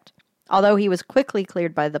suspect. Although he was quickly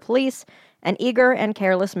cleared by the police, an eager and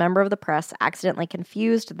careless member of the press accidentally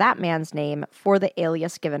confused that man's name for the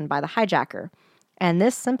alias given by the hijacker. And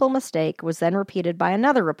this simple mistake was then repeated by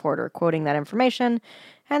another reporter quoting that information,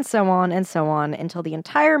 and so on until the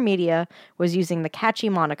entire media was using the catchy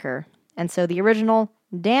moniker. And so the original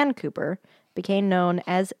Dan Cooper became known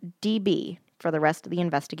as DB for the rest of the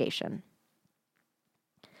investigation.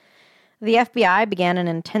 The FBI began an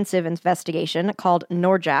intensive investigation called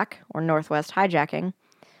NORJAC, or Northwest Hijacking,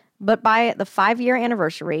 but by the 5-year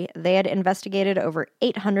anniversary, they had investigated over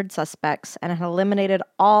 800 suspects and had eliminated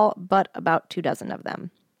all but about 24 of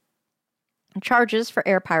them. Charges for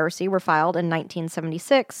air piracy were filed in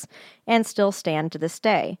 1976 and still stand to this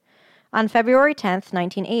day. On February 10th,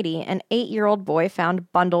 1980, an 8-year-old boy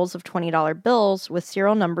found bundles of $20 bills with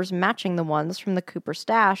serial numbers matching the ones from the Cooper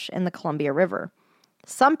stash in the Columbia River.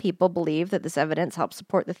 Some people believe that this evidence helped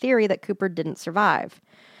support the theory that Cooper didn't survive.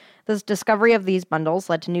 The discovery of these bundles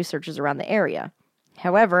led to new searches around the area.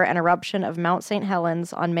 However, an eruption of Mount St.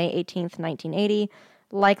 Helens on May 18, 1980,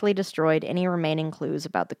 likely destroyed any remaining clues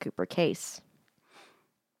about the Cooper case.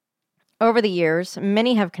 Over the years,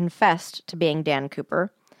 many have confessed to being Dan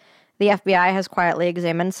Cooper. The FBI has quietly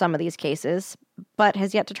examined some of these cases, but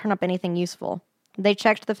has yet to turn up anything useful. They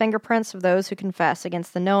checked the fingerprints of those who confess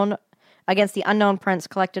against the unknown prints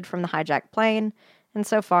collected from the hijacked plane, and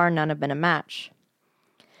so far none have been a match.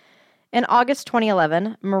 In August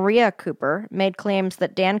 2011, Maria Cooper made claims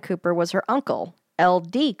that Dan Cooper was her uncle,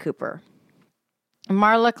 L.D. Cooper.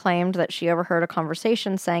 Marla claimed that she overheard a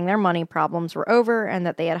conversation saying their money problems were over and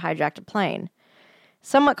that they had hijacked a plane.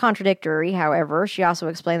 Somewhat contradictory, however, she also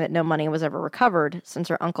explained that no money was ever recovered, since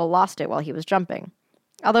her uncle lost it while he was jumping.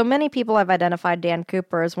 Although many people have identified Dan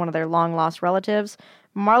Cooper as one of their long-lost relatives,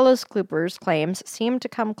 Marla's Cooper's claims seem to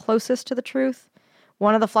come closest to the truth.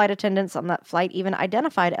 One of the flight attendants on that flight even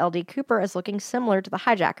identified L.D. Cooper as looking similar to the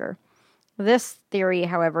hijacker. This theory,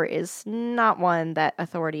 however, is not one that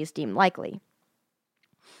authorities deem likely.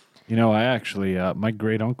 You know, I actually, my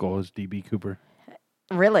great uncle is D.B. Cooper.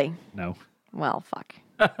 Really? No. Well, fuck.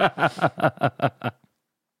 I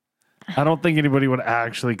don't think anybody would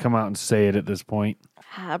actually come out and say it at this point.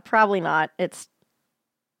 Probably not. It's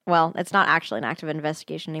not actually an active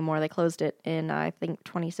investigation anymore. They closed it in, I think,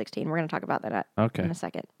 2016. We're going to talk about that in a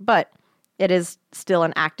second. But it is still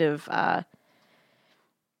an active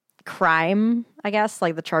crime, I guess.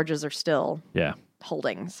 Like, the charges are still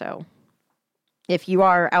holding. So if you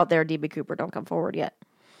are out there, D.B. Cooper, don't come forward yet.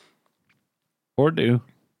 Or do.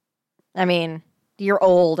 I mean, you're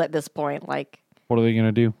old at this point. Like, what are they going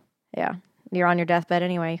to do? Yeah. You're on your deathbed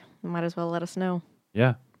anyway. You might as well let us know.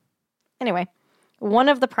 Yeah. Anyway, one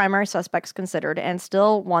of the primary suspects considered, and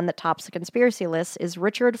still one that tops the conspiracy list, is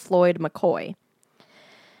Richard Floyd McCoy.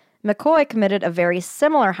 McCoy committed a very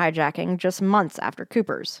similar hijacking just months after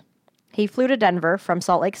Cooper's. He flew to Denver from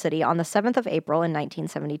Salt Lake City on the 7th of April in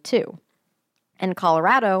 1972. In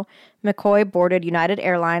Colorado, McCoy boarded United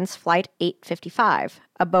Airlines Flight 855,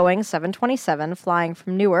 a Boeing 727 flying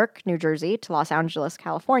from Newark, New Jersey to Los Angeles,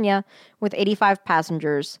 California, with 85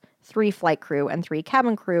 passengers, 3 flight crew, and 3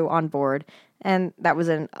 cabin crew on board, and that was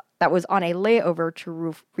on a layover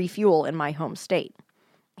to refuel in my home state.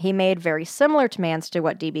 He made very similar demands to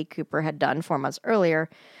what D.B. Cooper had done 4 months earlier,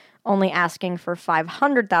 only asking for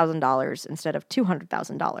 $500,000 instead of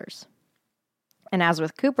 $200,000. And as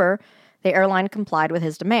with Cooper, the airline complied with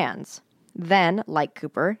his demands. Then, like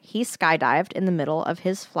Cooper, he skydived in the middle of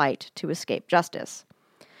his flight to escape justice.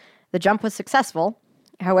 The jump was successful.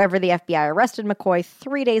 However, the FBI arrested McCoy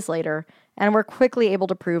 3 days later and were quickly able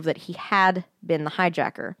to prove that he had been the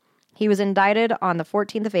hijacker. He was indicted on the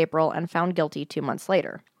 14th of April and found guilty 2 months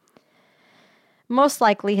later. Most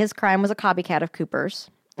likely, his crime was a copycat of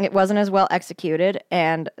Cooper's. It wasn't as well executed,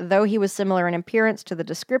 and though he was similar in appearance to the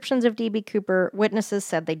descriptions of D.B. Cooper, witnesses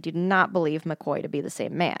said they did not believe McCoy to be the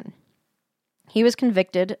same man. He was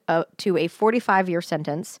convicted to a 45-year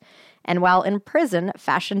sentence, and while in prison,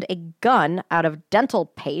 fashioned a gun out of dental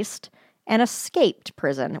paste and escaped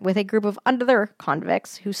prison with a group of other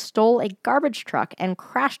convicts who stole a garbage truck and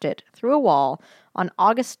crashed it through a wall on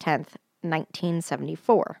August 10th,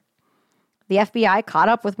 1974. The FBI caught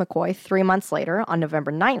up with McCoy 3 months later on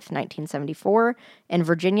November 9th, 1974, in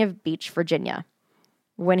Virginia Beach, Virginia.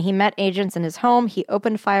 When he met agents in his home, he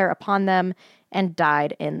opened fire upon them and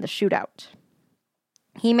died in the shootout.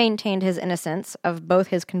 He maintained his innocence of both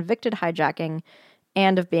his convicted hijacking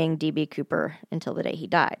and of being D.B. Cooper until the day he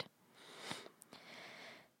died.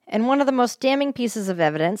 And one of the most damning pieces of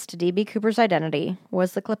evidence to D.B. Cooper's identity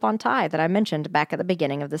was the clip-on tie that I mentioned back at the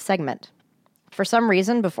beginning of this segment. For some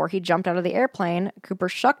reason, before he jumped out of the airplane, Cooper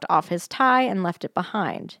shucked off his tie and left it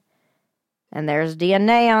behind. And there's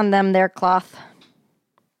DNA on them there, cloth.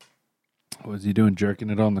 Was he doing, jerking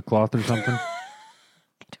it on the cloth or something?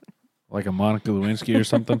 Like a Monica Lewinsky or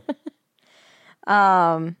something?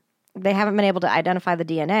 They haven't been able to identify the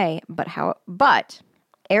DNA, but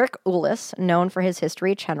Eric Ulis, known for his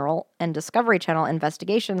History Channel and Discovery Channel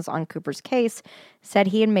investigations on Cooper's case, said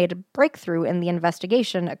he had made a breakthrough in the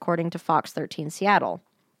investigation, according to Fox 13 Seattle.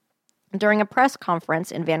 During a press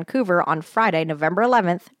conference in Vancouver on Friday, November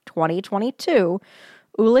 11th, 2022,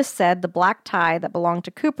 Ulis said the black tie that belonged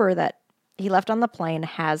to Cooper that he left on the plane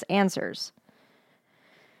has answers.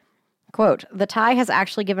 Quote, "The tie has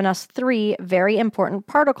actually given us 3 very important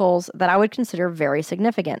particles that I would consider very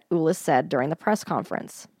significant," Ulis said during the press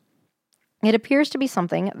conference. "It appears to be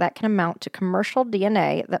something that can amount to commercial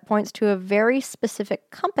DNA that points to a very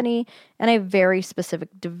specific company and a very specific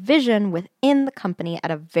division within the company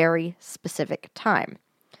at a very specific time."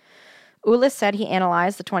 Ulis said he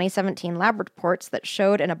analyzed the 2017 lab reports that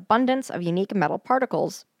showed an abundance of unique metal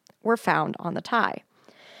particles were found on the tie.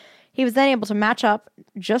 He was then able to match up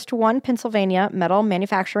just one Pennsylvania metal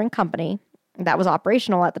manufacturing company that was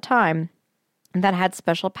operational at the time that had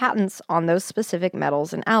special patents on those specific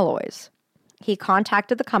metals and alloys. He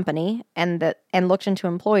contacted the company and looked into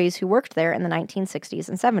employees who worked there in the 1960s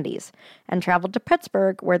and 70s and traveled to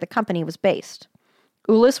Pittsburgh, where the company was based.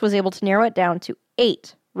 Ulis was able to narrow it down to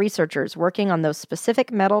 8 researchers working on those specific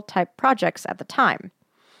metal-type projects at the time.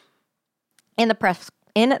 In the press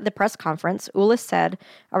conference, Ulis said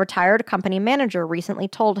a retired company manager recently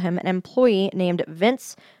told him an employee named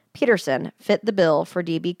Vince Peterson fit the bill for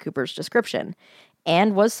D.B. Cooper's description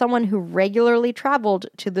and was someone who regularly traveled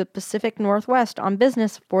to the Pacific Northwest on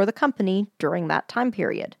business for the company during that time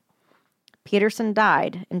period. Peterson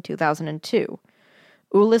died in 2002.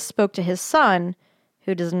 Ulis spoke to his son,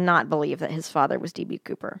 who does not believe that his father was D.B.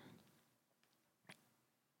 Cooper.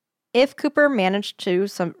 If Cooper managed to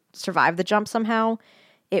survive the jump somehow,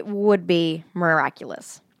 it would be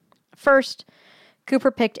miraculous. First,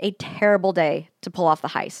 Cooper picked a terrible day to pull off the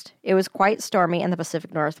heist. It was quite stormy in the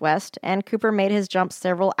Pacific Northwest, and Cooper made his jump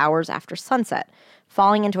several hours after sunset,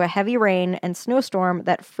 falling into a heavy rain and snowstorm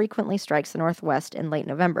that frequently strikes the Northwest in late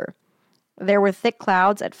November. There were thick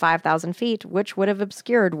clouds at 5,000 feet, which would have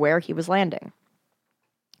obscured where he was landing.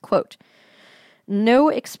 Quote, "No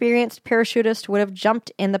experienced parachutist would have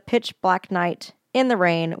jumped in the pitch black night in the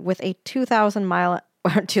rain with a 2,000 mile...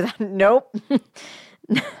 Nope.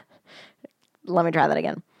 Let me try that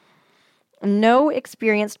again. No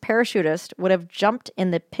experienced parachutist would have jumped in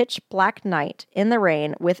the pitch black night in the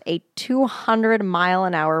rain with a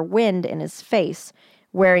 200-mile-an-hour wind in his face,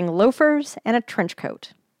 wearing loafers and a trench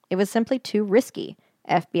coat. It was simply too risky,"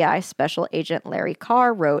 FBI Special Agent Larry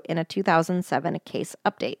Carr wrote in a 2007 case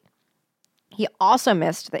update. He also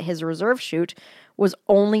missed that his reserve chute was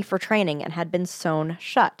only for training and had been sewn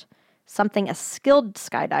shut, something a skilled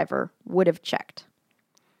skydiver would have checked.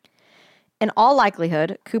 In all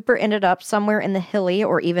likelihood, Cooper ended up somewhere in the hilly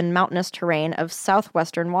or even mountainous terrain of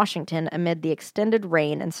southwestern Washington amid the extended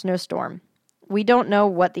rain and snowstorm. We don't know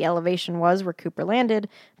what the elevation was where Cooper landed,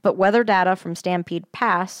 but weather data from Stampede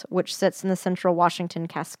Pass, which sits in the central Washington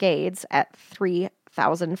Cascades at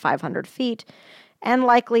 3,500 feet, and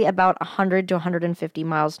likely about 100 to 150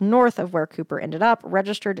 miles north of where Cooper ended up,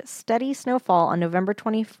 registered steady snowfall on November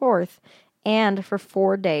 24th and for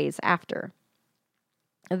 4 days after.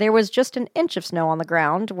 There was just an inch of snow on the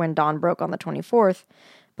ground when dawn broke on the 24th,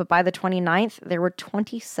 but by the 29th, there were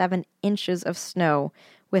 27 inches of snow,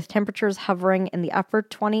 with temperatures hovering in the upper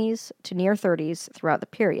 20s to near 30s throughout the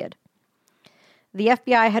period. The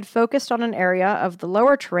FBI had focused on an area of the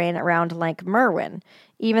lower terrain around Lake Merwin,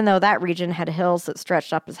 even though that region had hills that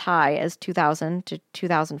stretched up as high as 2,000 to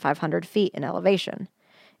 2,500 feet in elevation.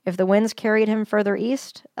 If the winds carried him further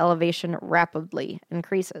east, elevation rapidly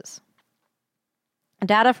increases.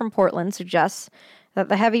 Data from Portland suggests that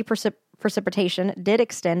the heavy precipitation did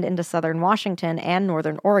extend into southern Washington and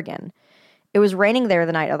northern Oregon. It was raining there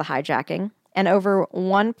the night of the hijacking, and over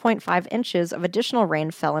 1.5 inches of additional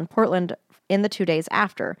rain fell in Portland in the 2 days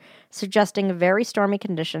after, suggesting very stormy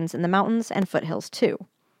conditions in the mountains and foothills too.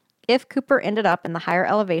 If Cooper ended up in the higher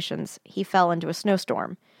elevations, he fell into a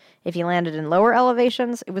snowstorm. If he landed in lower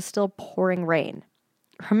elevations, it was still pouring rain.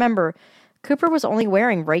 Remember, Cooper was only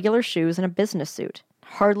wearing regular shoes and a business suit,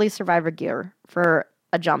 hardly survivor gear for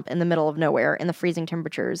a jump in the middle of nowhere in the freezing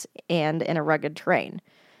temperatures and in a rugged terrain.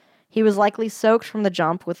 He was likely soaked from the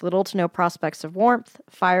jump with little to no prospects of warmth,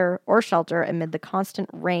 fire, or shelter amid the constant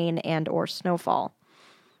rain and or snowfall.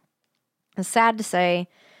 It's sad to say,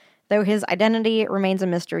 though his identity remains a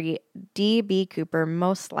mystery, D.B. Cooper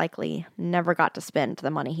most likely never got to spend the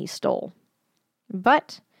money he stole.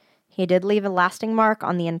 But he did leave a lasting mark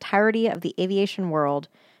on the entirety of the aviation world,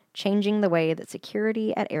 changing the way that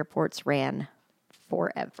security at airports ran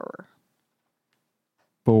forever.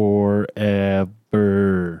 Forever.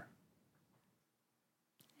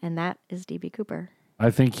 And that is D.B. Cooper. I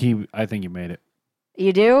think he made it.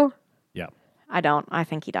 You do? Yeah. I don't. I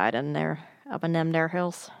think he died in there, up in them there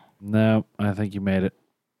hills. No, I think you made it.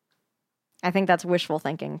 I think that's wishful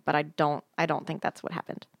thinking, but I don't think that's what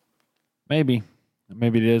happened. Maybe.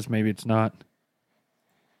 Maybe it is. Maybe it's not.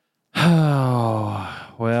 Oh,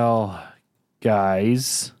 well,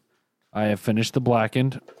 guys, I have finished the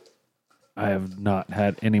Blackened. I have not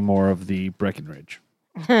had any more of the Breckenridge.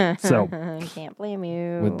 So, I can't blame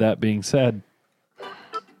you. with that being said,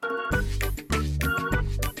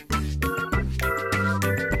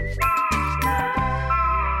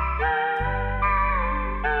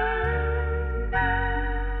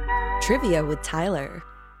 Trivia with Tyler.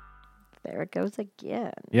 There it goes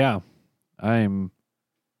again. yeah, I'm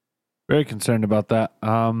very concerned about that.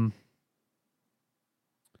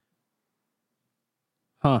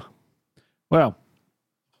 Well,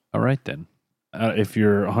 all right then. If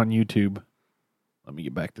you're on YouTube, let me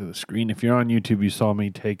get back to the screen. If you're on YouTube, you saw me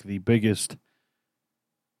take the biggest,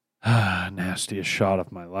 nastiest shot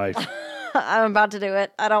of my life. I'm about to do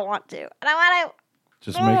it. I don't want to. I don't want to.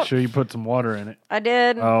 Just make sure you put some water in it. I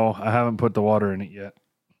did. Oh, I haven't put the water in it yet.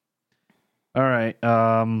 All right.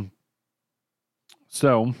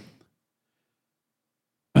 So,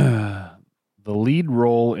 the lead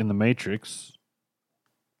role in The Matrix,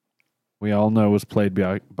 we all know, was played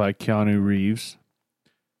by Keanu Reeves.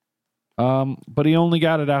 But he only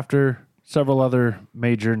got it after several other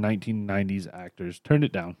major 1990s actors turned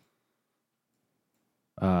it down.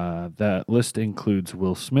 That list includes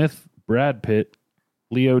Will Smith, Brad Pitt,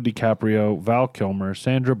 Leo DiCaprio, Val Kilmer,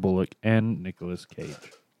 Sandra Bullock, and Nicolas Cage.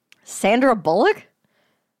 Sandra Bullock?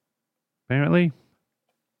 apparently.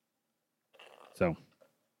 So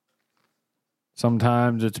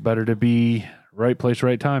sometimes it's better to be right place,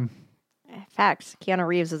 right time. Facts. Keanu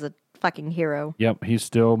Reeves is a fucking hero. Yep, he's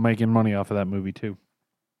still making money off of that movie too.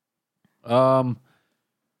 Oof.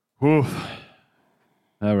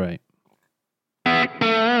 All right.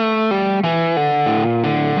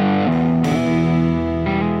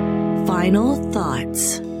 Final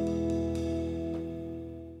thoughts.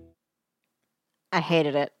 I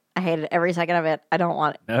hated it. I hated every second of it. I don't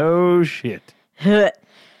want it. Oh shit.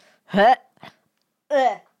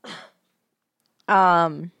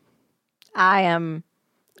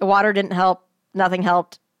 Water didn't help. Nothing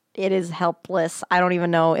helped. It is helpless. I don't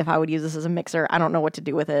even know if I would use this as a mixer. I don't know what to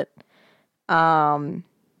do with it.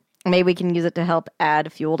 Maybe we can use it to help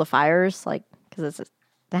add fuel to fires, like, because it's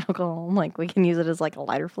alcohol. Like, we can use it as like a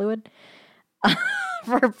lighter fluid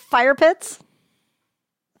for fire pits.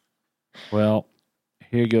 Well,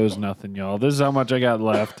 here goes nothing, y'all. This is how much I got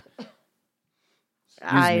left.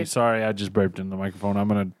 Excuse me. Sorry, I just burped in the microphone. I'm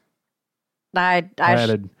gonna. I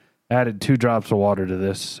added 2 drops of water to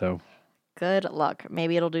this. So good luck.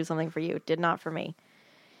 Maybe it'll do something for you. It did not for me.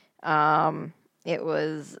 It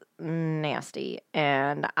was nasty,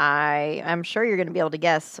 and I'm sure you're going to be able to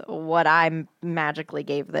guess what I magically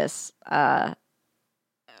gave this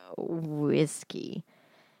whiskey.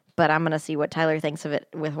 But I'm going to see what Tyler thinks of it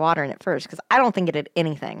with water in it first, because I don't think it did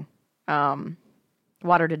anything.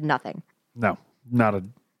 Water did nothing. no, not a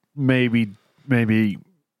maybe. Maybe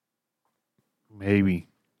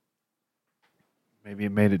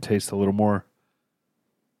it made it taste a little more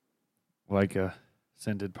like a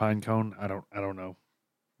scented pine cone. I don't know.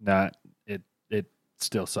 It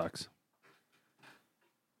still sucks.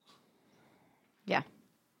 Yeah.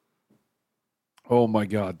 Oh my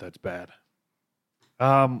God, that's bad.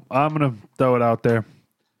 I'm gonna throw it out there.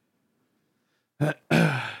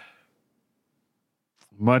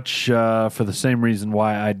 Much for the same reason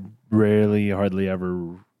why I hardly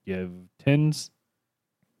ever give 10s.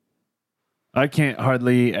 I can't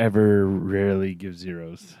rarely give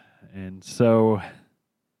 0s. And so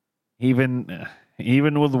even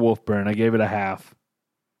with the Wolfburn, I gave it a half.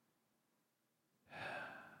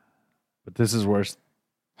 But this is worse.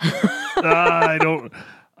 I don't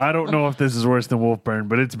know if this is worse than Wolfburn,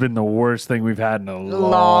 but it's been the worst thing we've had in a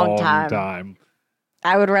long time.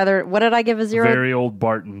 I would rather. What did I give a 0? Very Old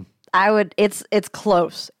Barton. It's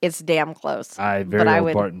close. It's damn close.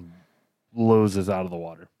 Barton blows us out of the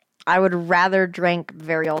water. I would rather drink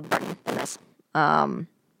Very Old Barton than this. I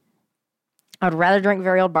would rather drink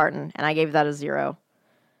Very Old Barton, and I gave that a 0.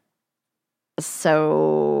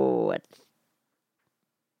 So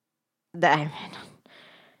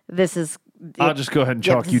this is. I'll just go ahead and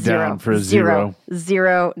chalk you down for a 0.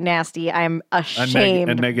 0 nasty. I'm ashamed.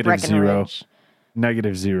 A negative 0.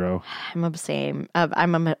 Negative 0. I'm ashamed.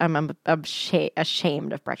 I'm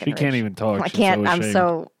ashamed of Breckenridge. She can't even talk. I can't. I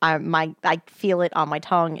feel it on my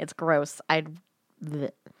tongue. It's gross.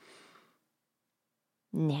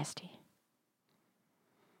 Nasty.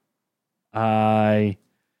 Man,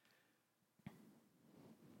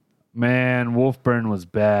 Wolfburn was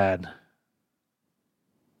bad.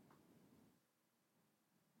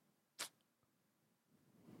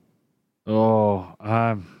 Oh,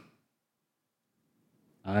 I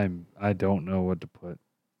don't know what to put.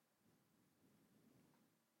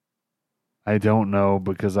 I don't know,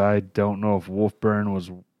 because I don't know if Wolfburn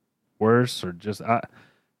was worse or just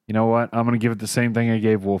you know what? I'm going to give it the same thing I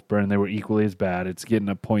gave Wolfburn. They were equally as bad. It's getting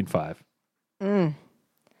a 0.5.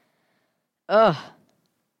 Ugh.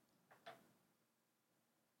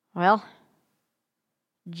 Well,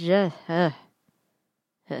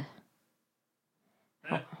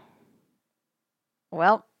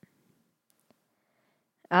 well,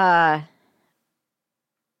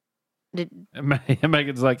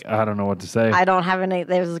 Megan's like, I don't know what to say. I don't have any.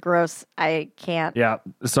 This is gross. I can't. Yeah,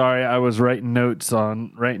 sorry. I was writing notes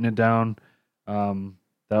on writing it down.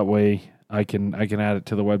 That way I can add it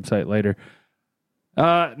to the website later.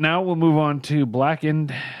 Now we'll move on to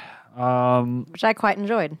Blackened. Which I quite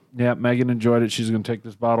enjoyed. Yeah, Megan enjoyed it. She's going to take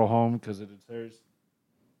this bottle home because it is hers.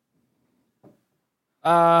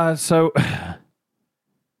 So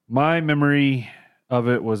my memory of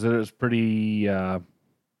it was that it was pretty down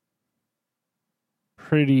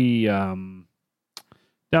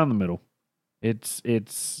the middle. It's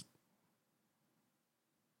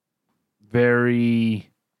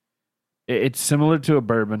similar to a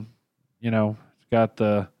bourbon. You know, it's got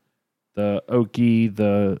the oaky,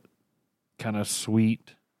 the kind of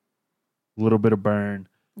sweet, little bit of burn.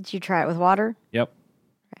 Did you try it with water? Yep.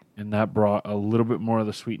 Okay. And that brought a little bit more of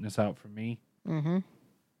the sweetness out for me. Mm-hmm.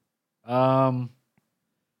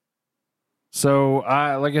 So,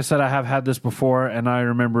 like I said, I have had this before, and I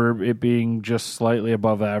remember it being just slightly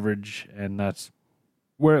above average, and that's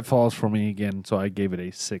where it falls for me again. So I gave it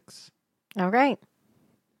a 6. All right.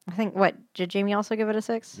 I think, did Jamie also give it a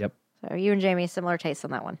 6? Yep. So you and Jamie, similar taste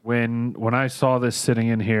on that one. When I saw this sitting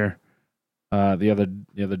in here the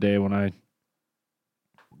other day when I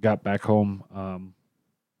got back home,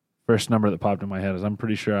 first number that popped in my head is I'm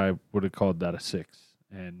pretty sure I would have called that a 6.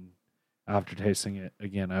 And after tasting it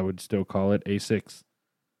again, I would still call it a 6.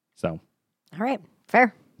 So, all right,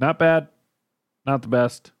 fair. Not bad, not the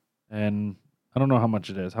best, and I don't know how much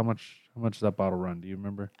it is. How much does that bottle run? Do you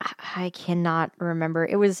remember? I cannot remember.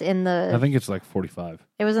 It was in the. I think it's like 45.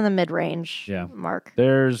 It was in the mid-range. Yeah. Mark.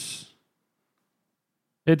 It's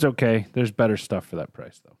okay. There's better stuff for that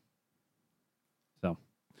price though. So,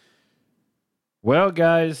 well,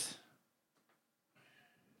 guys,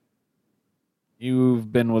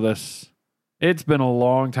 you've been with us. It's been a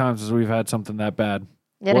long time since we've had something that bad.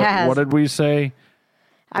 It has. What did we say?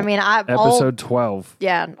 I mean, episode 12.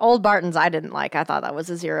 Yeah, Old Barton's I didn't like. I thought that was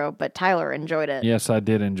a 0, but Tyler enjoyed it. Yes, I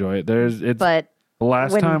did enjoy it. But the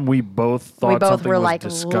last time we both thought something was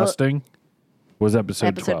disgusting was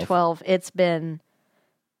episode 12. It's been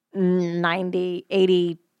 90,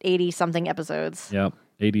 80 something episodes. Yep,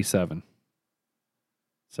 87.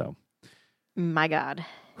 So, my God.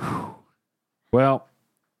 Well,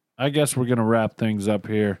 I guess we're gonna wrap things up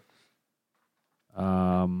here.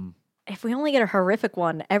 If we only get a horrific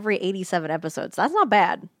one every 87 episodes, that's not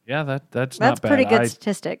bad. Yeah, that's not bad. That's pretty good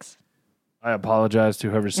statistics. I apologize to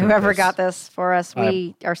whoever got this for us.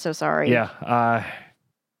 We are so sorry. Yeah,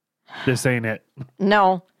 this ain't it.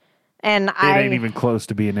 No, and it ain't even close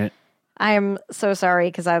to being it. I am so sorry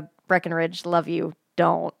because Breckenridge, love you.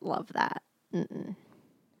 Don't love that. Mm-mm.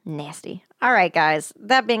 Nasty. All right, guys.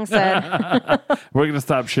 That being said, we're gonna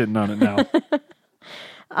stop shitting on it now.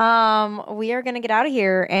 We are going to get out of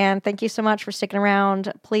here, and thank you so much for sticking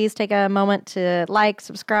around. Please take a moment to like,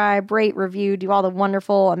 subscribe, rate, review, do all the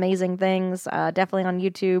wonderful, amazing things. Definitely on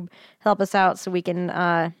YouTube. Help us out so we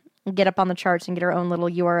can get up on the charts and get our own little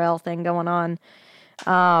URL thing going on.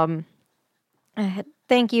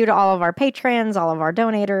 Thank you to all of our patrons, all of our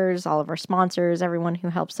donators, all of our sponsors, everyone who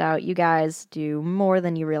helps out. You guys do more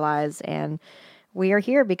than you realize, and we are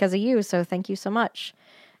here because of you, so thank you so much.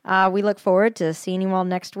 We look forward to seeing you all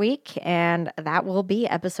next week, and that will be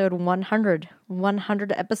episode 100.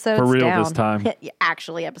 100 episodes for real down. This time.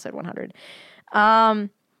 Actually, episode 100. All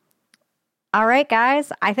right,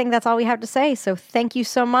 guys. I think that's all we have to say. So thank you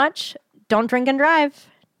so much. Don't drink and drive.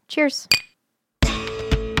 Cheers.